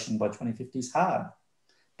 sequestration by 2050 is hard.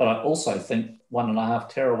 But I also think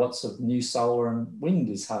 1.5 terawatts of new solar and wind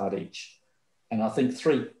is hard each. And I think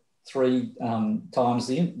three times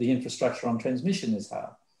the infrastructure on transmission is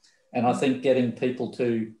hard. And I think getting people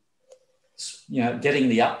to, you know, getting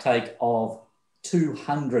the uptake of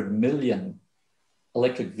 200 million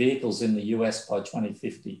electric vehicles in the US by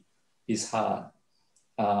 2050 is hard.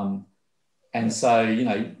 And so, you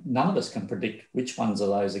know, none of us can predict which ones of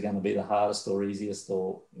those are going to be the hardest or easiest,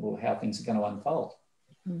 or how things are going to unfold.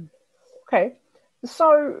 Okay.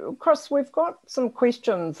 So, Chris, we've got some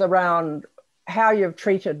questions around how you've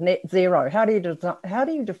treated net zero. How do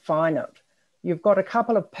you define it? You've got a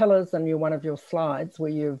couple of pillars in one of your slides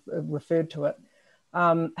where you've referred to it.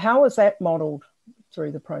 How is that modelled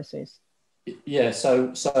through the process? Yeah,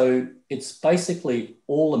 so it's basically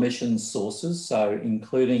all emissions sources, so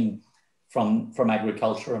including from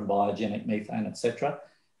agriculture and biogenic methane, etc.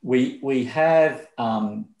 We have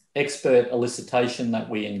expert elicitation that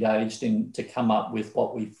we engaged in to come up with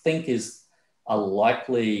what we think is a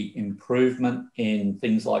likely improvement in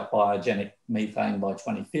things like biogenic methane by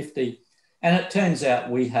 2050. And it turns out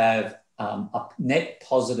we have a net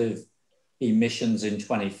positive emissions in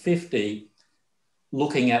 2050,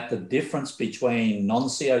 looking at the difference between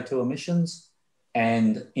non-CO2 emissions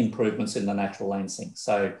and improvements in the natural land sink.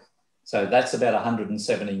 So that's about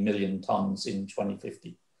 170 million tonnes in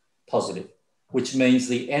 2050 positive, which means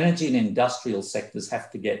the energy and industrial sectors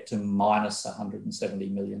have to get to minus 170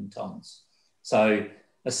 million tonnes. So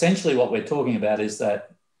essentially what we're talking about is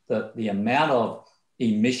that the amount of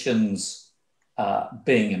emissions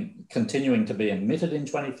continuing to be emitted in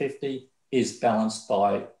 2050 is balanced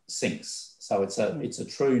by sinks. So it's a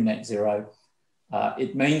true net zero.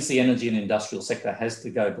 It means the energy and industrial sector has to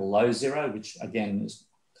go below zero, which again is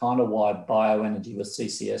kind of why bioenergy with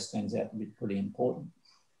CCS turns out to be pretty important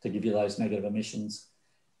to give you those negative emissions.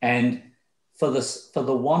 And for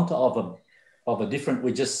the want of a different,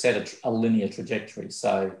 we just set a linear trajectory.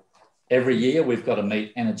 So every year we've got to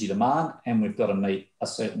meet energy demand and we've got to meet a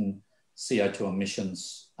certain CO2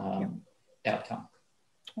 emissions outcome.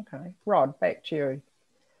 Okay, Rod, back to you.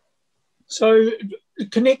 So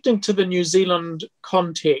connecting to the New Zealand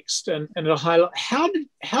context and a highlight, how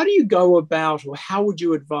do you go about, or how would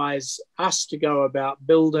you advise us to go about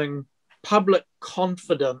building public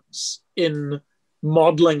confidence in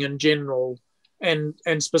modelling in general, and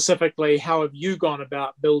specifically, how have you gone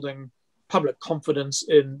about building public confidence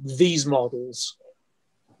in these models?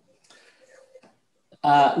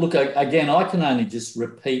 Look, again, I can only just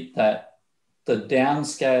repeat that the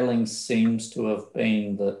downscaling seems to have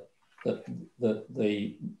been the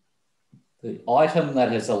item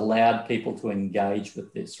that has allowed people to engage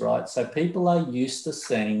with this, right? So people are used to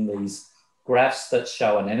seeing these graphs that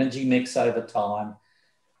show an energy mix over time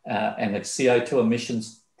and a CO2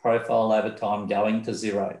 emissions profile over time going to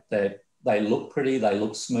zero. They look pretty, they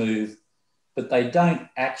look smooth, but they don't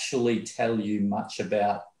actually tell you much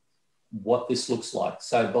about what this looks like.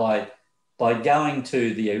 So by going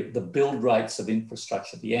to the build rates of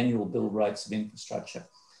infrastructure, the annual build rates of infrastructure,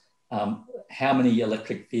 how many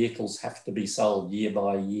electric vehicles have to be sold year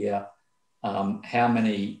by year, how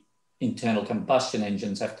many internal combustion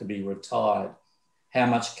engines have to be retired, how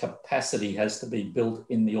much capacity has to be built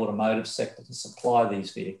in the automotive sector to supply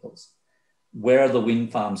these vehicles, where are the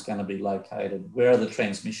wind farms going to be located, where are the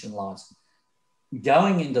transmission lines.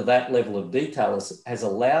 Going into that level of detail has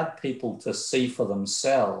allowed people to see for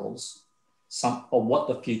themselves some of what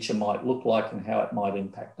the future might look like and how it might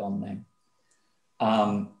impact on them.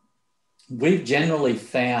 We've generally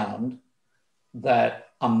found that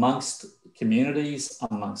amongst communities,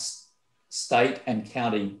 amongst state and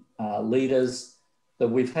county leaders, that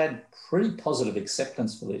we've had pretty positive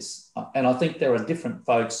acceptance for this. And I think there are different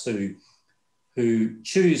folks who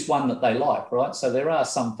choose one that they like, right? So there are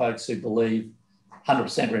some folks who believe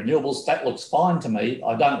 100% renewables, that looks fine to me.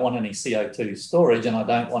 I don't want any CO2 storage and I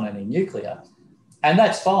don't want any nuclear. And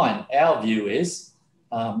that's fine. Our view is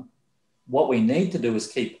what we need to do is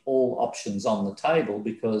keep all options on the table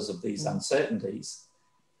because of these uncertainties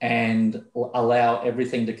and allow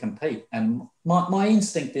everything to compete. And my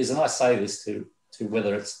instinct is, and I say this to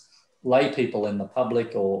whether it's lay people in the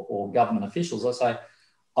public or government officials, I say,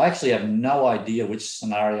 I actually have no idea which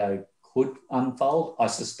scenario could unfold. I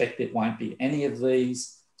suspect it won't be any of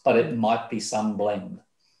these, but it might be some blend.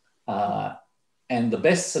 And the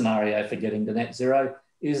best scenario for getting to net zero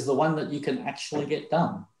is the one that you can actually get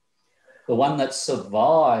done. The one that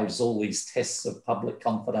survives all these tests of public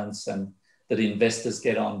confidence and that investors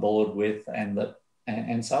get on board with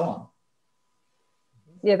and so on.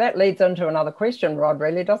 Yeah, that leads into another question, Rod,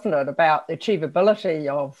 really, doesn't it, about the achievability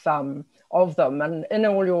of them. And in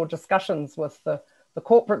all your discussions with the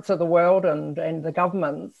corporates of the world and the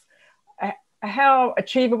governments, how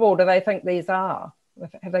achievable do they think these are?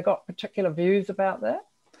 Have they got particular views about that?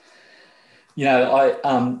 You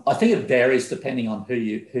know, I think it varies depending on who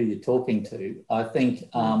you're talking to. I think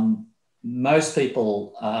most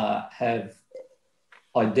people have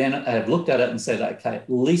looked at it and said, okay, at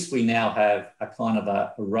least we now have a kind of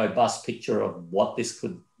a robust picture of what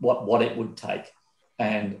it would take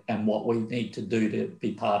and what we need to do to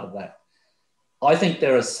be part of that. I think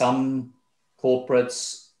there are some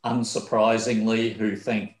corporates, unsurprisingly, who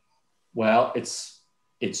think, well, it's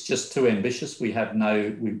just too ambitious.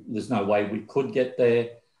 There's no way we could get there.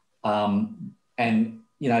 And,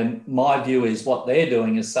 you know, my view is what they're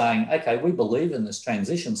doing is saying, okay, we believe in this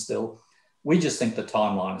transition still. We just think the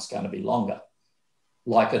timeline is going to be longer,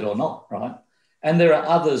 like it or not, right? And there are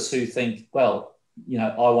others who think, well, you know,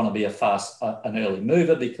 I want to be an early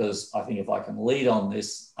mover because I think if I can lead on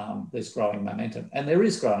this, there's growing momentum. And there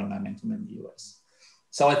is growing momentum in the US.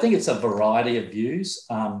 So I think it's a variety of views.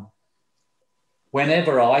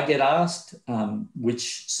 Whenever I get asked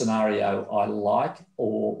which scenario I like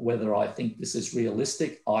or whether I think this is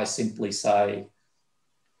realistic, I simply say,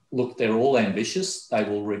 look, they're all ambitious. They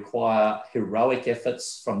will require heroic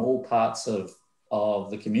efforts from all parts of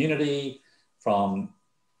the community, from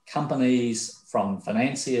companies, from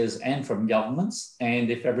financiers and from governments. And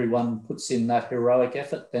if everyone puts in that heroic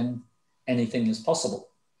effort, then anything is possible.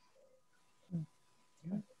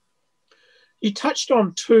 You touched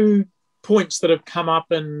on two points that have come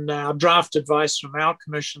up in our draft advice from our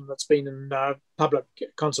commission that's been in public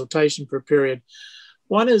consultation for a period.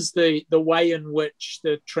 One is the way in which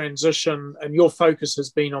the transition, and your focus has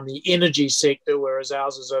been on the energy sector, whereas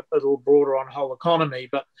ours is a little broader on whole economy,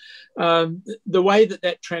 but the way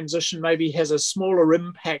that transition maybe has a smaller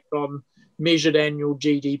impact on measured annual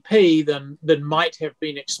GDP than might have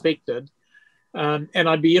been expected. And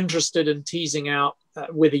I'd be interested in teasing out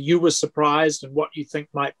whether you were surprised and what you think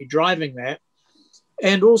might be driving that,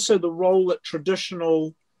 and also the role that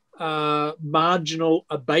traditional marginal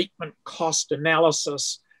abatement cost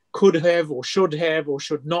analysis could have or should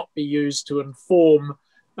not be used to inform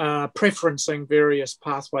preferencing various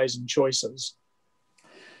pathways and choices.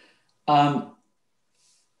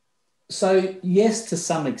 So yes, to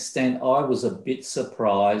some extent, I was a bit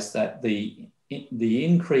surprised that the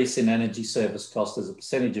increase in energy service cost as a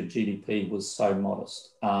percentage of GDP was so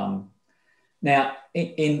modest. Now,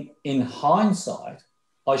 in hindsight,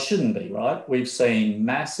 I shouldn't be, right? We've seen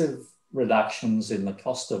massive reductions in the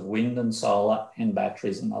cost of wind and solar and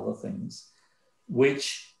batteries and other things,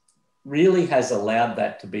 which really has allowed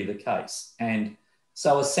that to be the case. And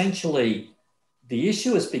so essentially, the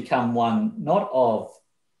issue has become one not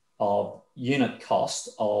of unit cost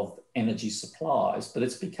of energy supplies, but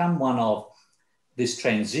it's become one of this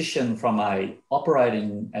transition from a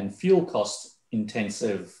operating and fuel cost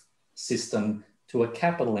intensive system to a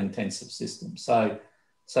capital intensive system. So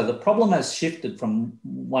the problem has shifted from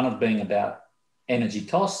one of being about energy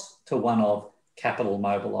cost to one of capital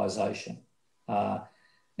mobilisation. Now,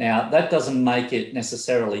 that doesn't make it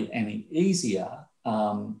necessarily any easier,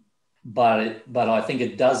 but I think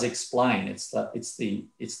it does explain it's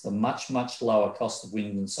the much lower cost of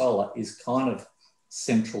wind and solar is kind of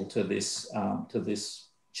central to this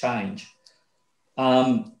change,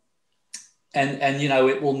 and you know,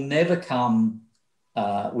 it will never come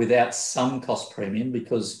without some cost premium,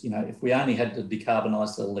 because, you know, if we only had to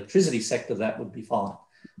decarbonise the electricity sector, that would be fine,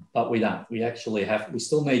 but we don't. We actually we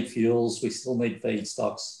still need fuels, we still need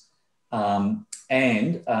feedstocks,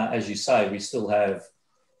 and as you say, we still have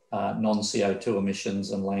non-CO2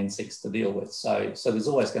 emissions and land six to deal with. So there's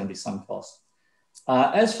always going to be some cost.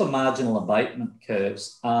 As for marginal abatement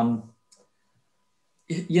curves,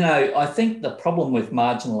 you know, I think the problem with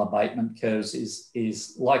marginal abatement curves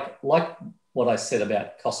is like what I said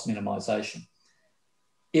about cost minimisation.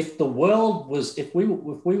 If the world was, if we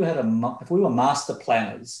were master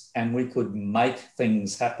planners and we could make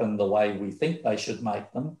things happen the way we think they should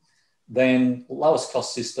make them, then lowest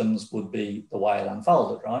cost systems would be the way it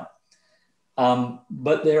unfolded, right?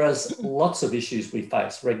 But there is lots of issues we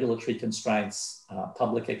face: regulatory constraints,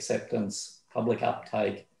 public acceptance, public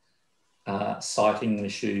uptake, siting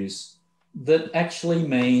issues, that actually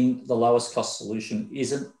mean the lowest cost solution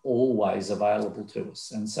isn't always available to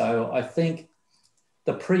us. And so I think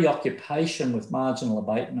the preoccupation with marginal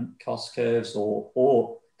abatement cost curves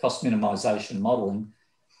or cost minimisation modelling,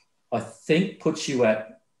 I think puts you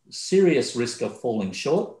at serious risk of falling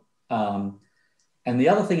short. And the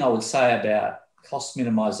other thing I would say about cost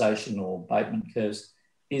minimisation or abatement curves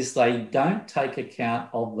is they don't take account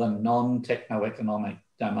of the non-techno-economic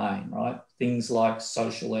domain, right? Things like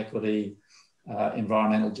social equity,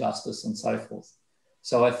 environmental justice, and so forth.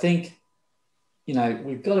 So I think, you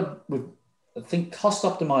know, I think cost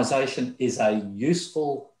optimisation is a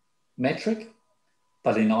useful metric,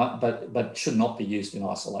 but should not be used in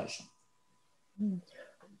isolation.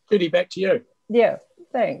 Judy, back to you. Yeah,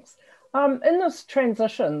 thanks. In this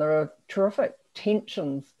transition, there are terrific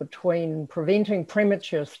tensions between preventing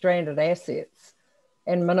premature stranded assets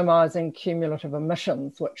and minimising cumulative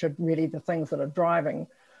emissions, which are really the things that are driving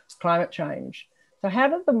climate change. So how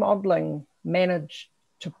did the modelling manage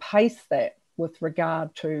to pace that with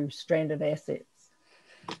regard to stranded assets?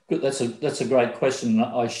 Good. That's a great question.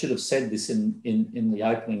 I should have said this in the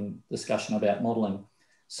opening discussion about modelling.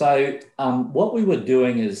 So what we were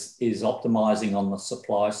doing is optimising on the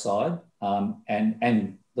supply side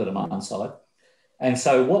and the demand side. And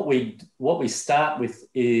so what we start with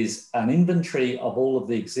is an inventory of all of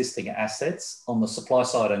the existing assets on the supply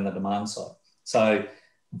side and the demand side. So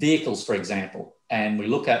vehicles, for example, and we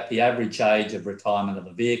look at the average age of retirement of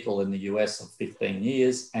a vehicle in the US of 15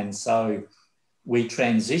 years. And so we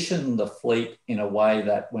transition the fleet in a way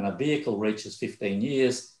that when a vehicle reaches 15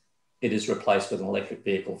 years, it is replaced with an electric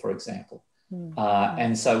vehicle, for example.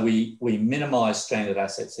 And so we minimise stranded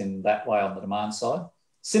assets in that way on the demand side.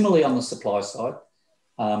 Similarly, on the supply side,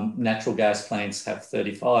 natural gas plants have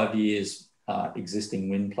 35 years, existing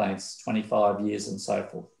wind plants 25 years, and so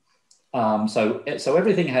forth. So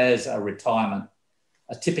everything has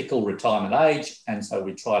a typical retirement age, and so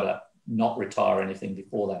we try to not retire anything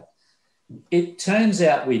before that. It turns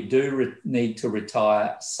out we do need to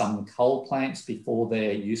retire some coal plants before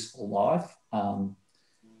their useful life,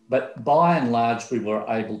 but by and large, we were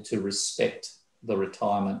able to respect the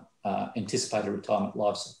anticipated retirement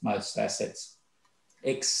lives of most assets,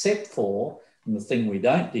 except for, and the thing we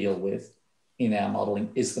don't deal with in our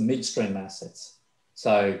modelling is the midstream assets.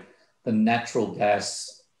 So the natural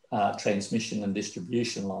gas transmission and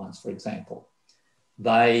distribution lines, for example,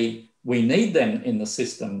 we need them in the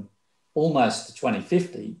system almost to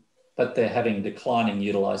 2050, but they're having declining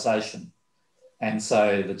utilisation. And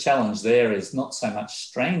so the challenge there is not so much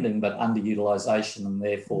stranding, but underutilisation and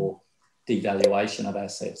therefore devaluation of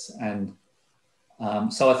assets. And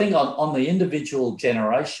so I think on the individual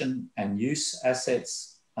generation and use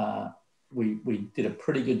assets, we did a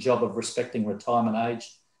pretty good job of respecting retirement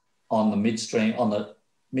age. On the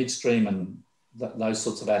midstream and those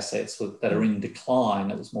sorts of assets that are in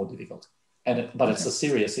decline, it was more difficult. But it's a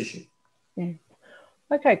serious issue. Yeah.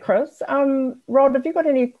 Okay, Chris. Rod, have you got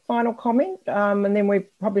any final comment? And then we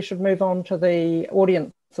probably should move on to the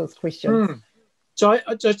audience's questions. So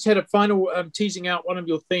I just had a final teasing out one of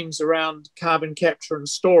your themes around carbon capture and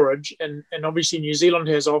storage, and obviously New Zealand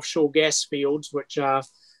has offshore gas fields which are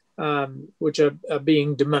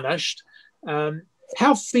being diminished.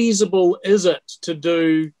 How feasible is it to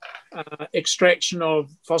do extraction of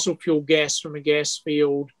fossil fuel gas from a gas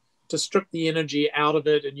field, to strip the energy out of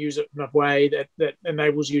it and use it in a way that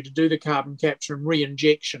enables you to do the carbon capture and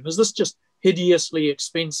re-injection? Is this just hideously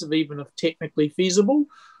expensive, even if technically feasible?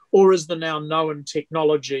 Or is the now known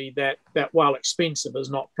technology that while expensive is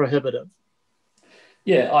not prohibitive?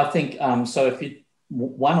 Yeah, I think so.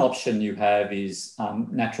 One option you have is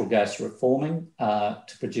natural gas reforming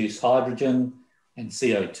to produce hydrogen and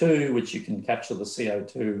CO2, which you can capture the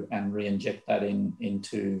CO2 and re-inject that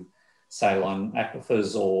into saline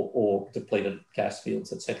aquifers or depleted gas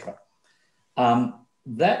fields, etc.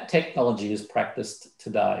 That technology is practiced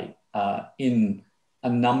today in a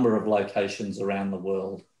number of locations around the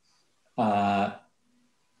world.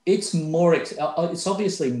 It's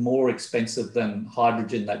obviously more expensive than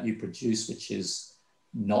hydrogen that you produce, which is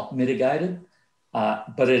not mitigated,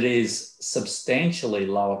 but it is substantially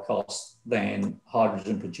lower cost than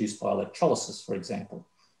hydrogen produced by electrolysis, for example.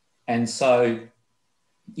 And so,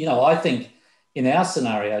 you know, I think in our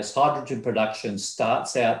scenarios, hydrogen production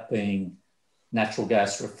starts out being natural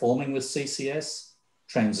gas reforming with CCS,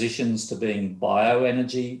 transitions to being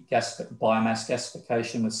bioenergy, biomass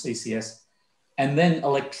gasification with CCS, and then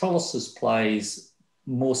electrolysis plays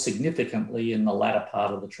more significantly in the latter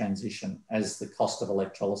part of the transition as the cost of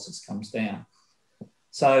electrolysis comes down.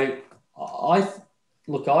 So I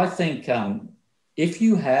think if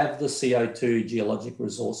you have the CO2 geologic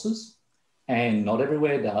resources, and not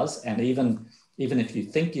everywhere does, and even if you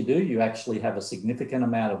think you do, you actually have a significant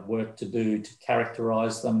amount of work to do to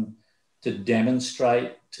characterise them, to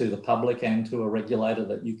demonstrate to the public and to a regulator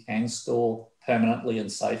that you can store permanently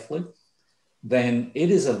and safely, then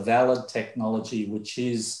it is a valid technology which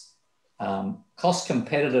is cost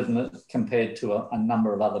competitive compared to a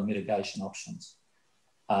number of other mitigation options.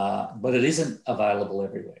 But it isn't available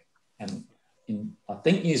everywhere. And I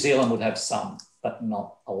think New Zealand would have some, but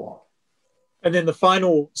not a lot. And then the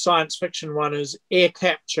final science fiction one is air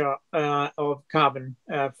capture of carbon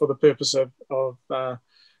for the purpose of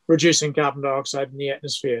reducing carbon dioxide in the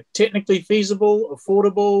atmosphere. Technically feasible,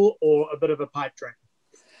 affordable, or a bit of a pipe dream?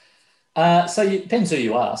 So it depends who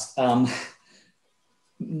you ask.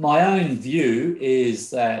 My own view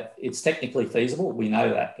is that it's technically feasible. We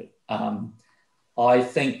know that. I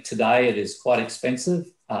think today it is quite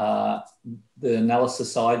expensive. The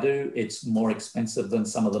analysis I do, it's more expensive than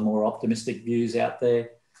some of the more optimistic views out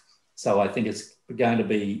there. So I think it's going to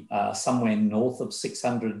be somewhere north of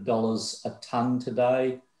 $600 a tonne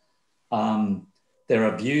today. There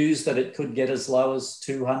are views that it could get as low as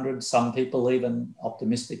 $200. Some people even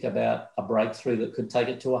optimistic about a breakthrough that could take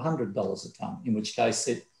it to $100 a tonne, in which case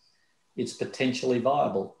it's potentially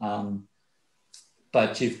viable.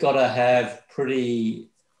 But you've got to have pretty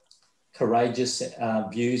courageous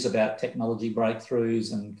views about technology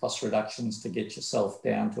breakthroughs and cost reductions to get yourself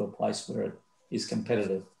down to a place where it is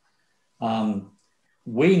competitive.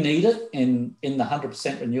 We need it in the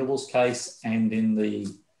 100% renewables case and in the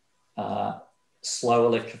slow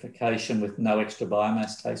electrification with no extra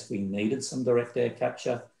biomass case. We needed some direct air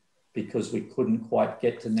capture because we couldn't quite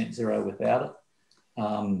get to net zero without it.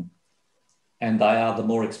 And they are the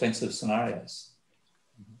more expensive scenarios.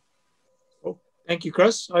 Cool. Thank you,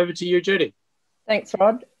 Chris. Over to you, Judy. Thanks,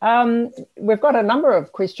 Rod. We've got a number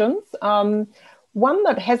of questions. One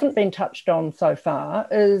that hasn't been touched on so far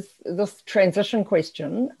is this transition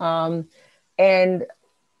question. And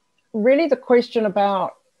really the question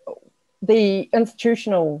about the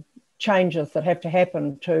institutional changes that have to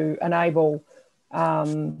happen to enable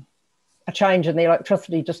a change in the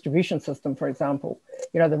electricity distribution system, for example,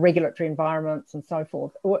 you know, the regulatory environments and so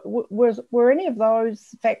forth. Were any of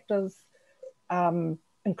those factors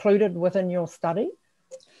included within your study?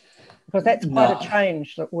 Because that's quite a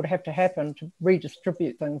change that would have to happen to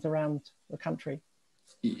redistribute things around the country.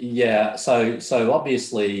 Yeah, so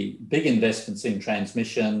obviously big investments in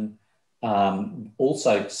transmission,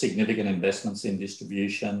 also significant investments in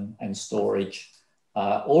distribution and storage.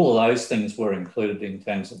 All of those things were included in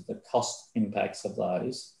terms of the cost impacts of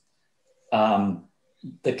those.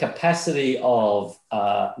 The capacity of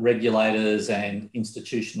regulators and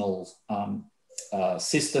institutional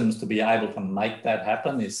systems to be able to make that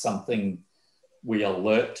happen is something we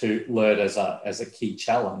alert as a key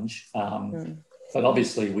challenge. But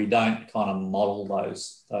obviously we don't kind of model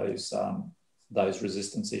those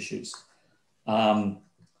resistance issues.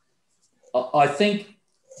 I think,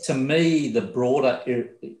 to me, the broader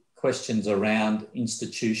questions around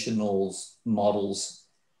institutional models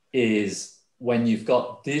is when you've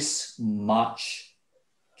got this much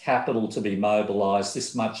capital to be mobilised,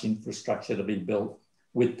 this much infrastructure to be built,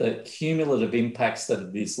 with the cumulative impacts that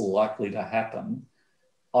it is likely to happen,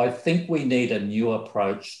 I think we need a new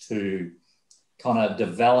approach to kind of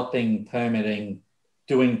developing, permitting,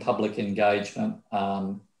 doing public engagement,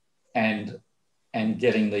 and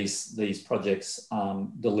getting these projects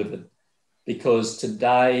delivered. Because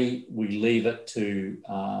today we leave it to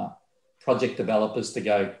project developers to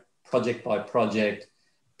go project by project,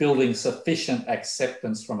 building sufficient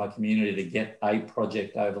acceptance from a community to get a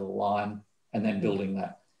project over the line and then building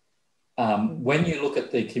that. When you look at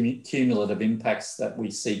the cumulative impacts that we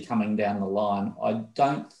see coming down the line, I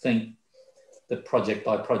don't think the project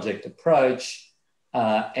by project approach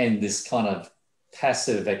and this kind of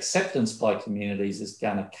passive acceptance by communities is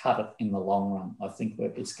going to cut it in the long run. I think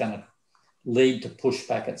it's going to lead to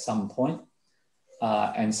pushback at some point.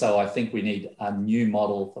 And so I think we need a new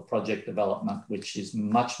model for project development, which is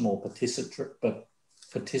much more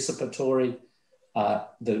participatory,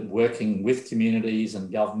 working with communities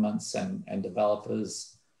and governments and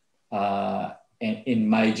developers in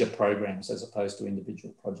major programs as opposed to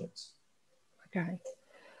individual projects. Okay.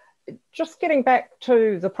 Just getting back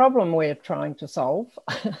to the problem we're trying to solve,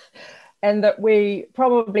 and that we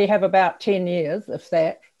probably have about 10 years, if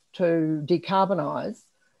that, to decarbonise.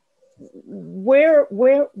 Where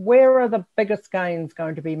are the biggest gains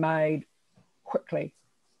going to be made quickly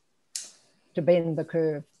to bend the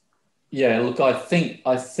curve? Yeah, look, I think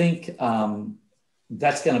that's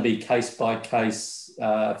going to be case by case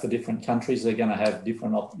for different countries. They're going to have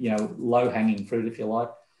different, low hanging fruit, if you like.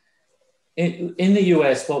 In the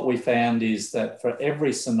US, what we found is that for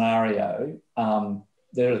every scenario,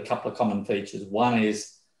 there are a couple of common features. One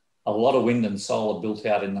is a lot of wind and solar built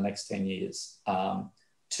out in the next 10 years.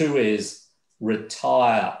 Two is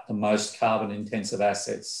retire the most carbon intensive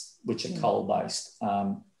assets, which are coal-based,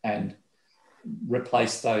 and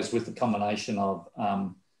replace those with a combination of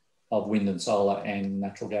wind and solar and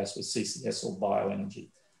natural gas with CCS or bioenergy.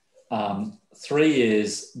 Three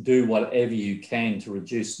is do whatever you can to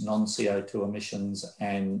reduce non-CO2 emissions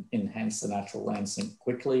and enhance the natural land sink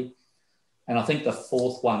quickly. And I think the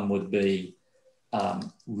fourth one would be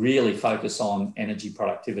really focus on energy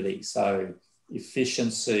productivity. So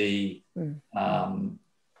efficiency,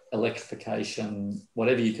 electrification,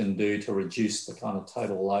 whatever you can do to reduce the kind of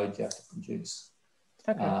total load you have to produce.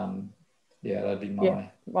 Okay. Yeah, that'd be my... Yeah.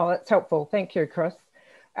 Well, that's helpful. Thank you, Chris.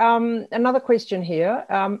 Another question here.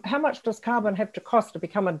 How much does carbon have to cost to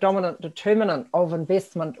become a dominant determinant of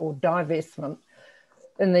investment or divestment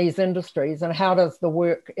in these industries? And how does that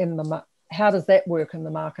work in the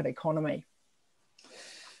market economy?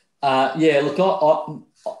 Yeah, look,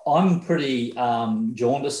 I'm pretty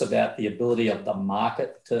jaundiced about the ability of the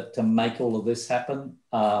market to make all of this happen.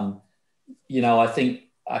 I think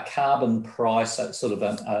a carbon price, sort of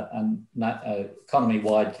an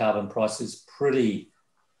economy-wide carbon price, is pretty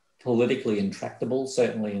politically intractable,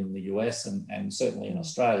 certainly in the US and certainly in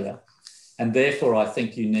Australia. And therefore, I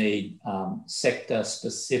think you need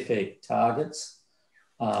sector-specific targets,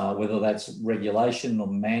 whether that's regulation or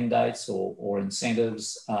mandates or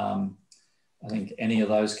incentives. I think any of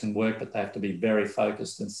those can work, but they have to be very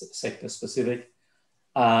focused and sector-specific.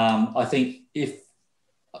 I think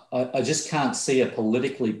I just can't see a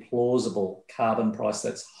politically plausible carbon price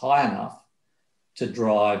that's high enough to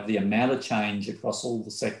drive the amount of change across all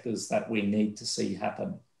the sectors that we need to see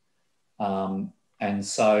happen. And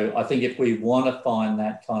so I think if we want to find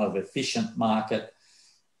that kind of efficient market,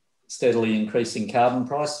 steadily increasing carbon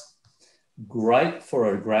price, great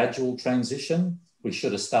for a gradual transition. We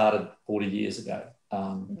should have started 40 years ago,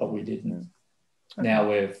 but we didn't. Okay.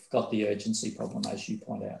 Now we've got the urgency problem, as you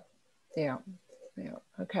point out. Yeah,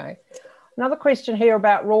 okay. Another question here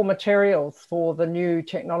about raw materials for the new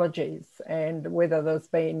technologies, and whether there's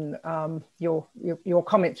been your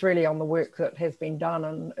comments really on the work that has been done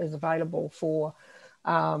and is available for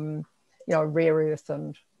rare earths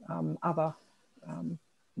and other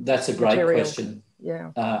That's a great question.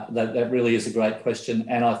 Yeah, that really is a great question,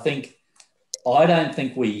 and I don't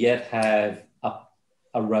think we yet have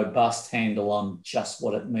a robust handle on just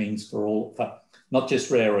what it means for not just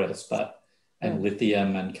rare earths, and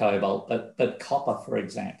lithium and cobalt, but copper, for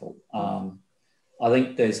example. I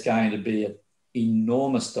think there's going to be an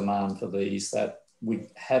enormous demand for these that we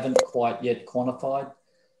haven't quite yet quantified.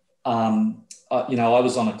 I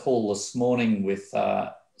was on a call this morning with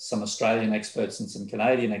some Australian experts and some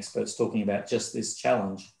Canadian experts talking about just this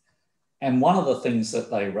challenge. And one of the things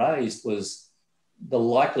that they raised was the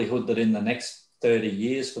likelihood that in the next 30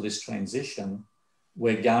 years for this transition,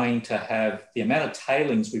 we're going to have the amount of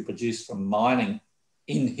tailings we produce from mining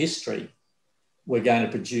in history, we're going to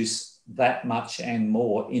produce that much and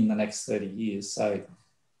more in the next 30 years. So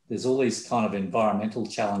there's all these kind of environmental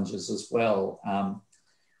challenges as well.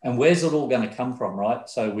 And where's it all going to come from, right?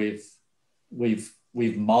 So we've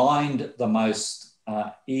mined the most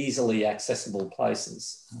easily accessible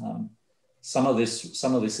places. Some of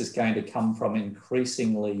this is going to come from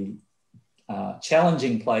increasingly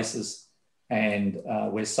challenging places, and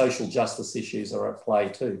where social justice issues are at play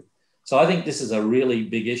too. So I think this is a really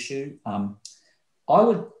big issue. I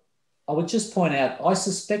would just point out, I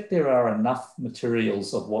suspect there are enough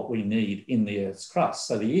materials of what we need in the Earth's crust.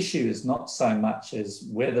 So the issue is not so much as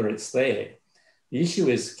whether it's there. The issue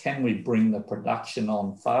is, can we bring the production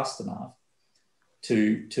on fast enough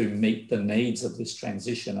to meet the needs of this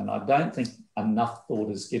transition? And I don't think enough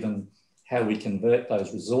thought is given how we convert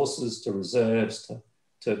those resources to reserves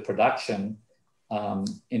to production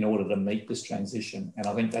in order to meet this transition. And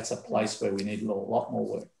I think that's a place where we need a lot more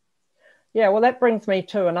work. Yeah, well, that brings me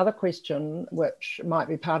to another question, which might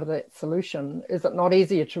be part of that solution. Is it not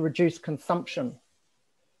easier to reduce consumption?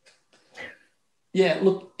 Yeah,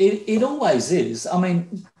 look, it always is. I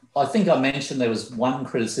mean, I think I mentioned there was one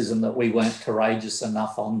criticism that we weren't courageous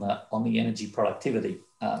enough on the energy productivity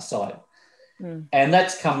side. Mm. And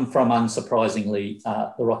that's come from, unsurprisingly,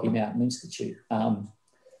 the Rocky Mountain Institute.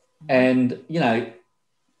 And, you know,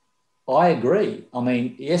 I agree. I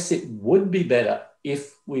mean, yes, it would be better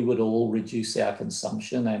if we would all reduce our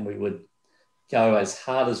consumption and we would go as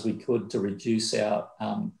hard as we could to reduce our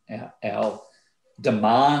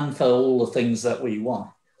demand for all the things that we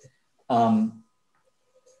want. I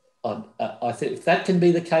think if that can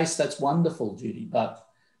be the case, that's wonderful, Judy, but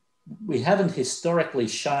we haven't historically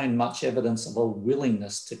shown much evidence of a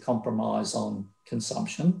willingness to compromise on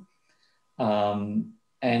consumption.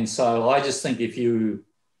 And so I just think if you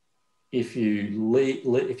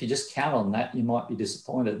just count on that, you might be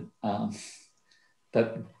disappointed.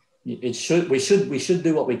 But we should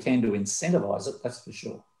do what we can to incentivize it. That's for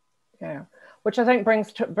sure. Yeah, which I think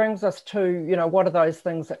brings us to, you know, what are those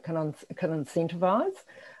things that can incentivize?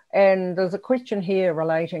 And there's a question here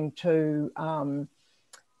relating to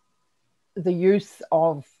the use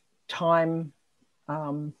of time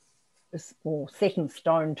or set in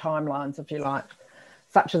stone timelines, if you like,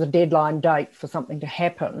 such as a deadline date for something to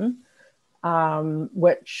happen,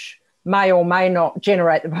 which may or may not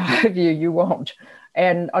generate the behaviour you want.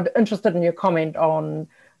 And I'm interested in your comment on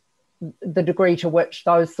the degree to which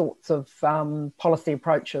those sorts of policy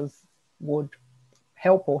approaches would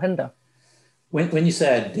help or hinder. When you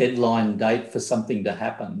say a deadline date for something to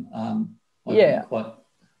happen, yeah.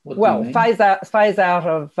 What do well, you mean? phase out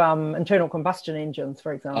of internal combustion engines,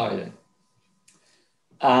 for example. Oh,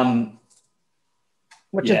 yeah.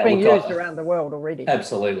 Which is being used around the world already.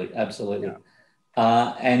 Absolutely. Yeah.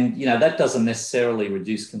 And, you know, that doesn't necessarily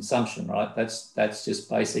reduce consumption, right? That's just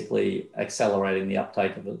basically accelerating the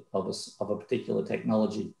uptake of a particular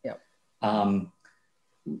technology. Yep.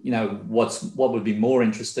 You know, what would be more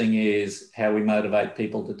interesting is how we motivate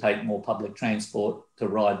people to take more public transport, to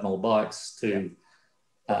ride more bikes, to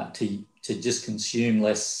just consume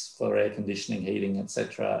less for air conditioning, heating,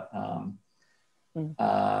 etc.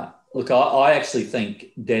 Look, I actually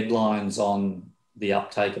think deadlines on the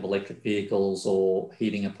uptake of electric vehicles or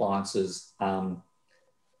heating appliances are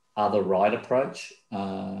the right approach.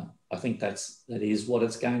 I think that is what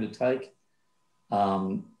it's going to take.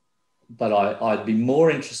 But I'd be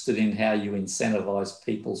more interested in how you incentivize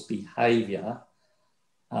people's behaviour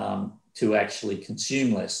to actually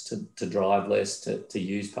consume less, to drive less, to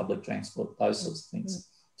use public transport, those sorts of things,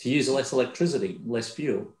 to use less electricity, less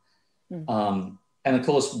fuel. And of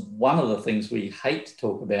course, one of the things we hate to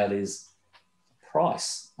talk about is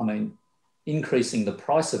price. I mean, increasing the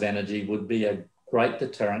price of energy would be a great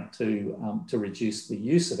deterrent to reduce the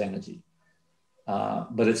use of energy.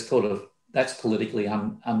 But it's that's politically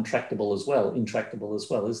intractable as well,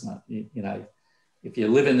 isn't it? You know, if you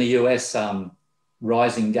live in the US,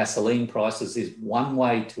 rising gasoline prices is one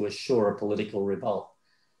way to assure a political revolt.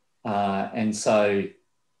 And so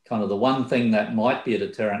kind of the one thing that might be a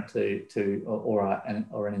deterrent or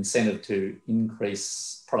an incentive to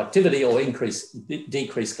increase productivity or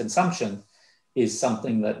decrease consumption is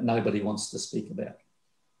something that nobody wants to speak about.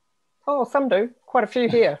 Oh, some do. Quite a few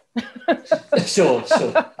here. Sure.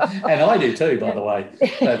 And I do too, by the way.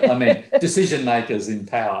 But, I mean, decision makers in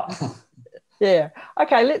power. Yeah.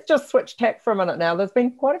 Okay, let's just switch tack for a minute now. There's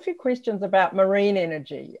been quite a few questions about marine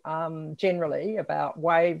energy, generally, about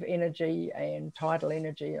wave energy and tidal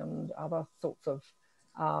energy and other sorts of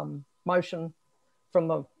motion from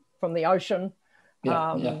the ocean.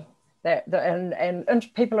 And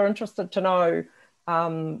people are interested to know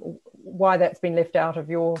why that's been left out of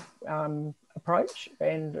your approach,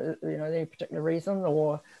 and you know, any particular reason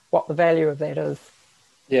or what the value of that is.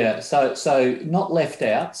 Yeah, so not left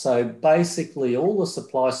out. So basically all the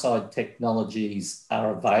supply side technologies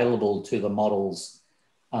are available to the models,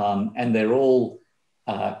 and they're all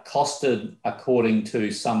costed according to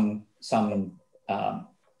some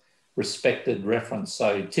respected reference.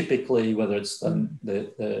 So typically, whether it's the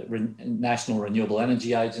National Renewable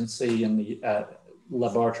Energy Agency and the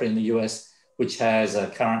laboratory in the US, which has a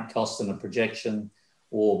current cost and a projection,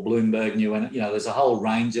 or Bloomberg New, and there's a whole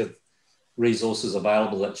range of resources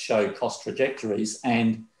available that show cost trajectories.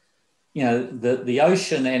 And the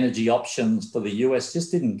ocean energy options for the US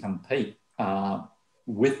just didn't compete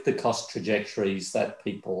with the cost trajectories that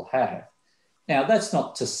people have. Now, that's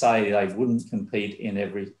not to say they wouldn't compete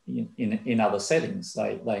in other settings.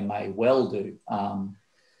 They may well do,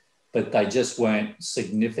 but they just weren't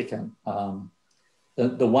significant.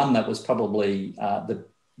 The one that was probably that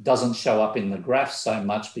doesn't show up in the graph so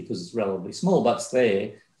much because it's relatively small, but it's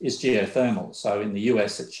there, is geothermal. So in the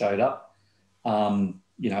US it showed up.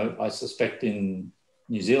 I suspect in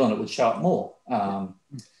New Zealand it would show up more.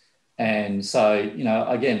 And so,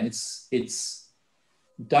 again,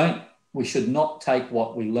 we should not take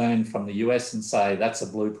what we learned from the US and say that's a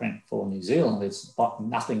blueprint for New Zealand. It's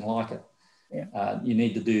nothing like it. Yeah. You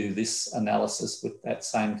need to do this analysis with that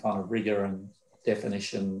same kind of rigor and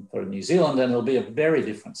definition for New Zealand, and it'll be a very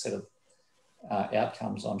different set of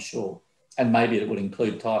outcomes, I'm sure. And maybe it would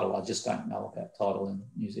include tidal. I just don't know about tidal in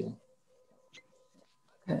New Zealand.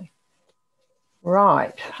 Okay.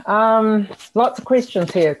 Right. Lots of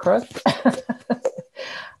questions here, Chris.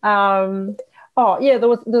 Oh, yeah,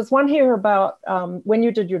 there's one here about when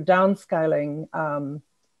you did your downscaling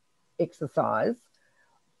exercise,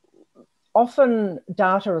 often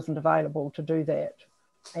data isn't available to do that.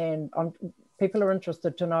 And people are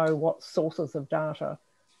interested to know what sources of data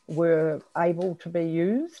were able to be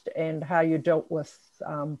used and how you dealt with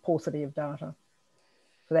paucity of data.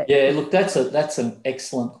 Yeah, look, that's an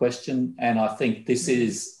excellent question. And I think this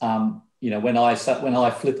is, when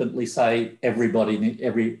I flippantly say every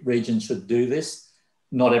region should do this,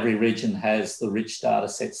 not every region has the rich data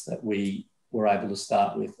sets that we were able to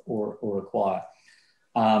start with or acquire.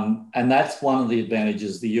 And that's one of the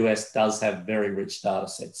advantages. The US does have very rich data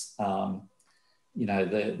sets. From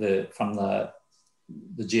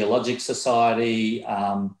the Geologic Society,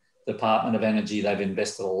 Department of Energy, they've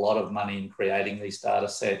invested a lot of money in creating these data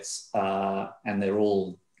sets, and they're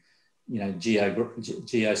all,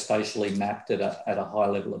 geospatially mapped at a high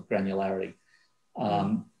level of granularity.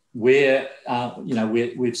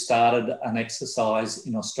 We've started an exercise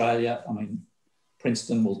in Australia. I mean,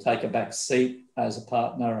 Princeton will take a back seat as a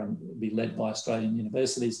partner and be led by Australian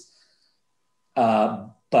universities.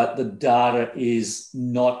 But the data is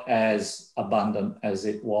not as abundant as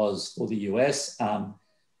it was for the US,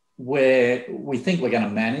 where we think we're going to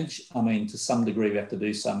manage. I mean, to some degree, we have to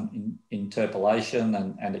do some interpolation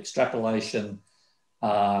and extrapolation.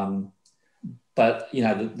 But,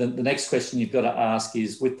 the next question you've got to ask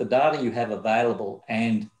is, with the data you have available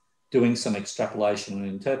and doing some extrapolation and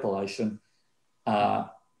interpolation,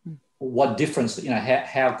 what difference,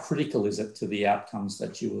 how critical is it to the outcomes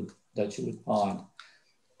that you would find?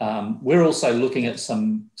 We're also looking at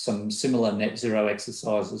some similar net zero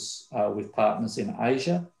exercises with partners in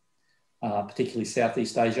Asia, particularly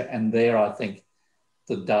Southeast Asia, and there I think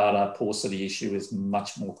the data paucity issue is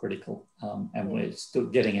much more critical, and we're still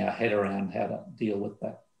getting our head around how to deal with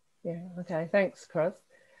that. Yeah, okay, thanks, Chris.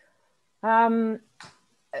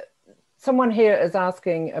 Someone here is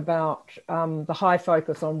asking about the high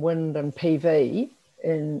focus on wind and PV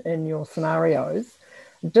in your scenarios.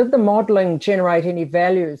 Did the modelling generate any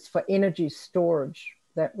values for energy storage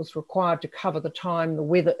that was required to cover the time the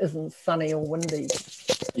weather isn't sunny or windy?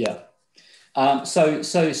 Yeah. So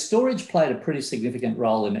storage played a pretty significant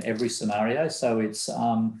role in every scenario. So it's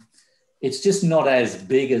just not as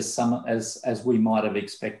big as we might have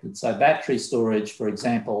expected. So battery storage, for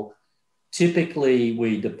example, typically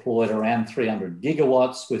we deployed around 300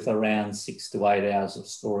 gigawatts with around 6 to 8 hours of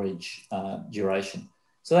storage duration.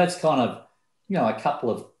 So that's kind of, a couple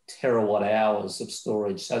of terawatt hours of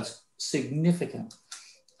storage. So it's significant.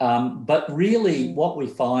 But really what we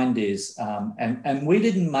find is, and we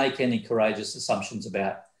didn't make any courageous assumptions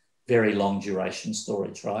about very long duration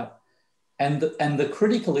storage, right? And the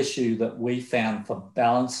critical issue that we found for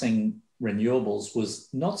balancing renewables was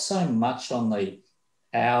not so much on the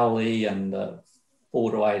hourly and the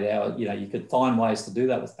 4 to 8 hour, you could find ways to do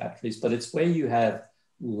that with batteries, but it's where you have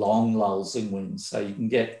long lulls in wind. So you can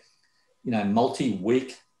get,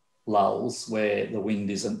 multi-week lulls where the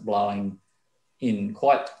wind isn't blowing in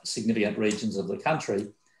quite significant regions of the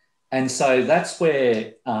country. And so that's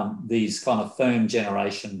where these kind of firm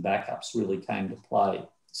generation backups really came to play.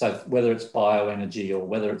 So whether it's bioenergy or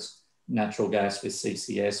whether it's natural gas with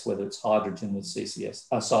CCS, whether it's hydrogen with CCS,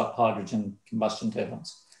 hydrogen combustion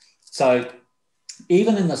turbines. So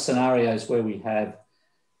even in the scenarios where we have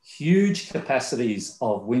huge capacities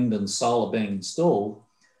of wind and solar being installed,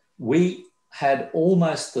 we had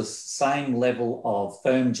almost the same level of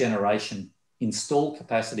firm generation installed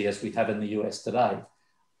capacity as we have in the US today,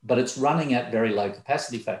 but it's running at very low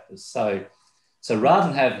capacity factors. So rather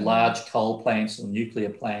than have large coal plants or nuclear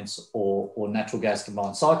plants or natural gas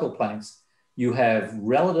combined cycle plants, you have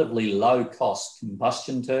relatively low cost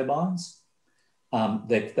combustion turbines.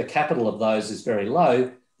 The capital of those is very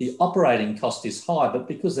low. The operating cost is high, but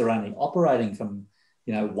because they're only operating from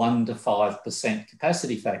 1 to 5%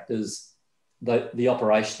 capacity factors, the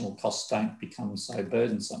operational costs don't become so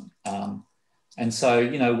burdensome. And so,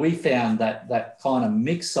 we found that kind of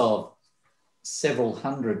mix of several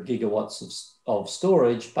hundred gigawatts of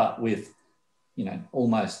storage, but with,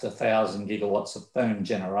 almost 1,000 gigawatts of firm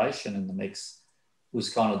generation in the mix was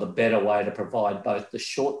kind of the better way to provide both the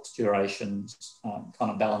short duration kind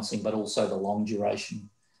of balancing, but also the long duration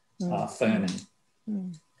firming.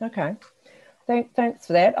 Okay. Thanks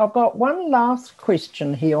for that. I've got one last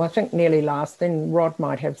question here, I think nearly last, then Rod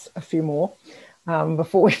might have a few more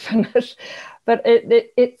before we finish. But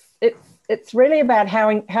it's really about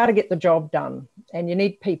how to get the job done. And you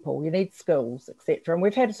need people, you need skills, etc. And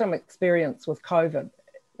we've had some experience with COVID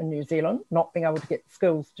in New Zealand, not being able to get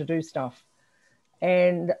skills to do stuff.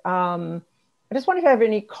 And I just wonder if you have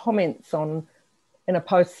any comments on, in a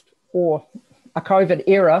post or a COVID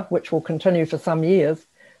era, which will continue for some years,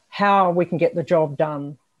 how we can get the job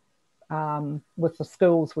done with the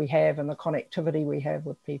skills we have and the connectivity we have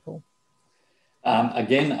with people.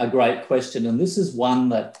 Again, a great question. And this is one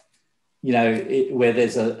that, where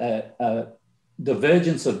there's a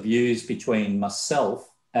divergence of views between myself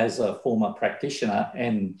as a former practitioner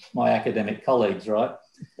and my academic colleagues, right?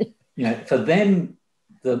 For them,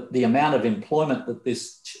 the amount of employment that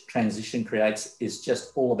this transition creates is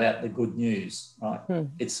just all about the good news, right?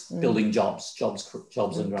 It's building jobs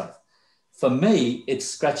and growth. For me, it's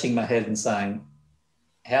scratching my head and saying,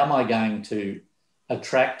 how am I going to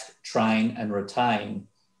attract, train and retain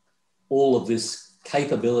all of this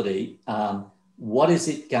capability? What is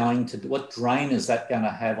it going to do? What drain is that going to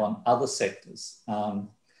have on other sectors?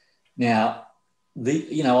 Now,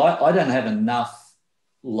 I don't have enough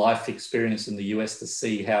life experience in the US to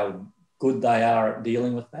see how good they are at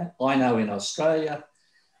dealing with that. I know in Australia,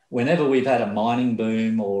 whenever we've had a mining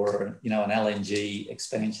boom or an LNG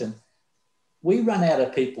expansion, we run out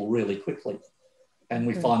of people really quickly, and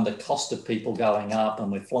we find the cost of people going up,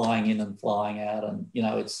 and we're flying in and flying out, and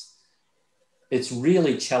it's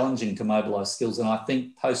really challenging to mobilise skills. And I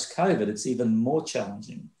think post-COVID, it's even more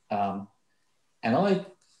challenging. And I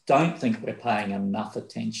don't think we're paying enough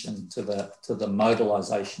attention to the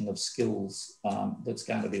mobilisation of skills that's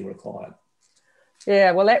going to be required.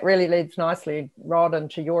 Yeah, well, that really leads nicely, Rod,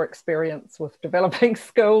 into your experience with developing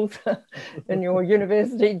skills in your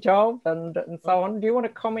university job and so on. Do you want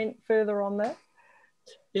to comment further on that?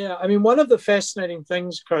 Yeah, I mean, one of the fascinating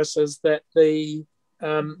things, Chris, is that the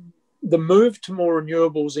move to more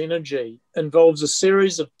renewables energy involves a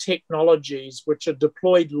series of technologies which are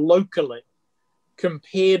deployed locally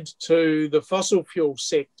compared to the fossil fuel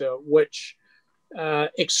sector, which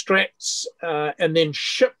extracts and then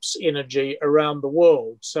ships energy around the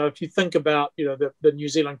world. So if you think about, the New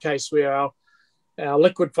Zealand case where our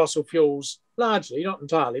liquid fossil fuels largely, not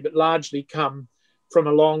entirely, but largely come from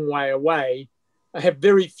a long way away, have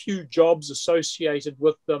very few jobs associated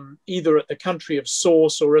with them, either at the country of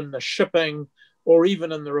source or in the shipping or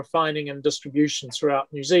even in the refining and distribution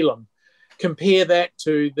throughout New Zealand. Compare that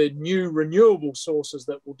to the new renewable sources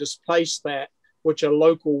that will displace that, which are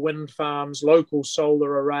local wind farms, local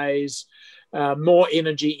solar arrays, more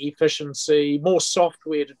energy efficiency, more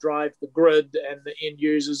software to drive the grid and the end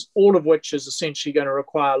users, all of which is essentially going to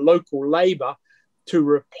require local labour to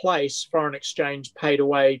replace foreign exchange paid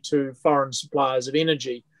away to foreign suppliers of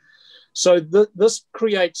energy. So this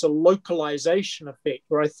creates a localization effect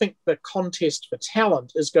where I think the contest for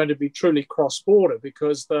talent is going to be truly cross-border,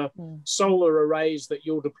 because the solar arrays that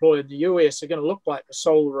you'll deploy in the US are going to look like the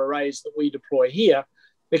solar arrays that we deploy here,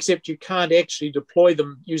 except you can't actually deploy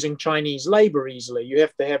them using Chinese labor easily. You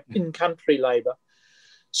have to have in-country labor.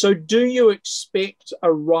 So do you expect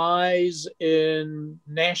a rise in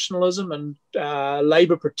nationalism and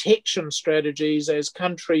labor protection strategies as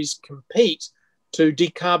countries compete to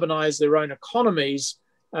decarbonize their own economies,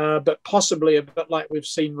 but possibly a bit like we've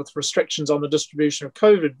seen with restrictions on the distribution of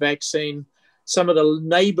COVID vaccine, some of the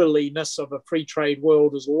neighborliness of a free trade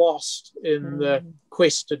world is lost in the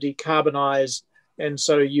quest to decarbonize. And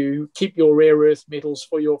so you keep your rare earth metals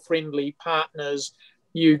for your friendly partners,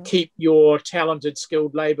 you keep your talented,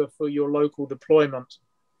 skilled labor for your local deployment.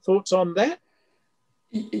 Thoughts on that?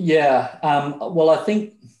 Yeah, well, I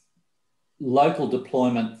think local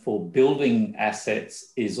deployment for building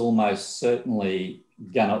assets is almost certainly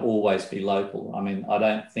going to always be local. I mean, I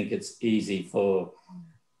don't think it's easy for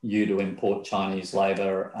you to import Chinese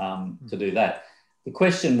labour to do that. The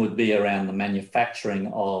question would be around the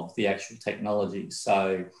manufacturing of the actual technology.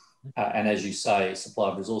 So, and as you say, supply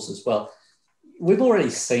of resources. Well, we've already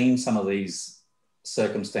seen some of these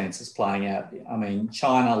circumstances playing out. I mean,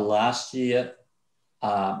 China last year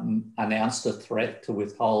announced a threat to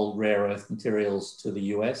withhold rare earth materials to the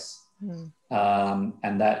US.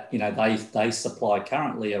 And that, you know, they supply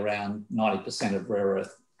currently around 90% of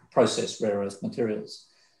processed rare earth materials.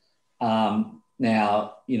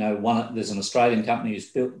 Now, you know, there's an Australian company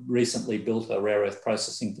who's recently built a rare earth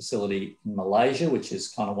processing facility in Malaysia, which is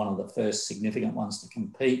kind of one of the first significant ones to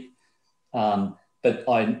compete. But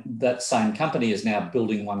that same company is now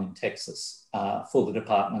building one in Texas for the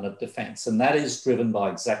Department of Defence. And that is driven by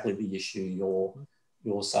exactly the issue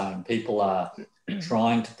you're saying. People are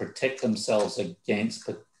trying to protect themselves against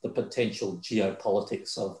the potential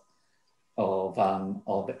geopolitics of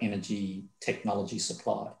energy technology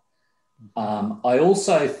supply. I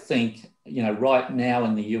also think, you know, right now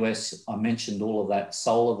in the US, I mentioned all of that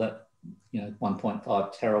solar, that, you know, 1.5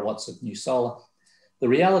 terawatts of new solar. The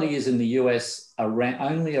reality is in the US,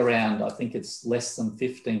 only around, I think it's less than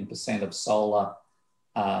 15% of solar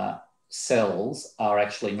cells are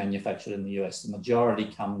actually manufactured in the US. The majority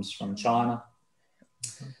comes from China.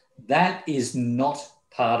 That is not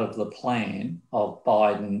part of the plan of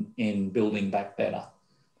Biden in Building Back Better.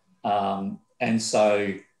 And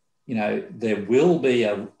so, you know, there will be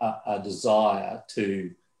a desire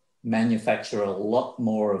to manufacture a lot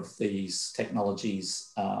more of these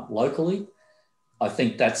technologies locally. I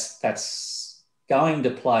think that's going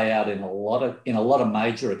to play out in a lot of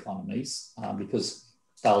major economies because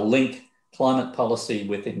they'll link climate policy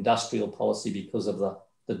with industrial policy because of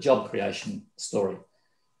the job creation story.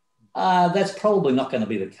 That's probably not going to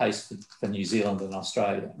be the case for New Zealand and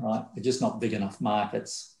Australia, right? They're just not big enough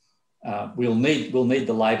markets. We'll need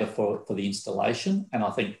the labour for the installation, and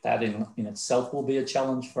I think that in itself will be a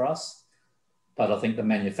challenge for us. But I think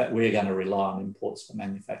we're going to rely on imports for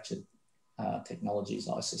manufactured technologies,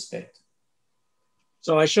 I suspect.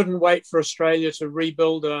 So I shouldn't wait for Australia to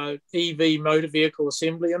rebuild a EV motor vehicle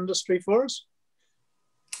assembly industry for us?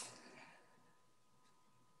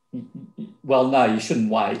 Well, no, you shouldn't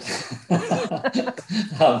wait.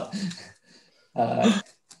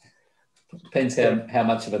 Depends how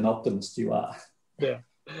much of an optimist you are. Yeah.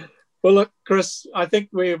 Well, look, Chris, I think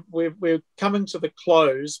we're coming to the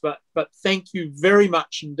close, but thank you very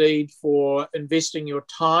much indeed for investing your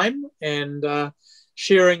time and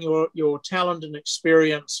sharing your talent and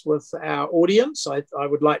experience with our audience. I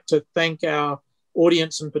would like to thank our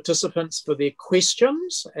audience and participants for their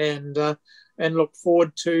questions and look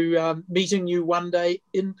forward to meeting you one day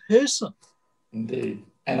in person. Indeed.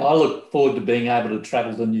 And I look forward to being able to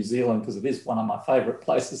travel to New Zealand because it is one of my favourite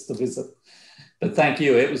places to visit. But thank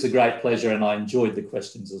you. It was a great pleasure and I enjoyed the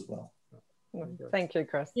questions as well. Thank you,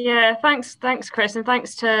 Chris. Yeah, thanks, Chris, and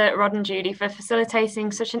thanks to Rod and Judy for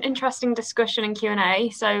facilitating such an interesting discussion and Q&A.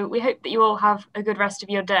 So we hope that you all have a good rest of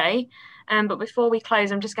your day. But before we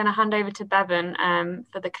close, I'm just going to hand over to Bevan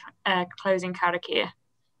for the closing karakia.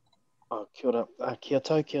 Kia ora. Kia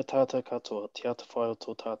tau kia tātou katoa, te ata whai o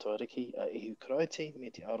tō tātou ariki, a ihu karaiti, me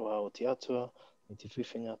te aroha o te atua, me te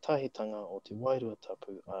whiwhinga tahitanga o te wairua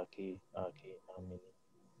tapu ake, amene.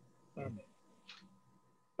 Amen.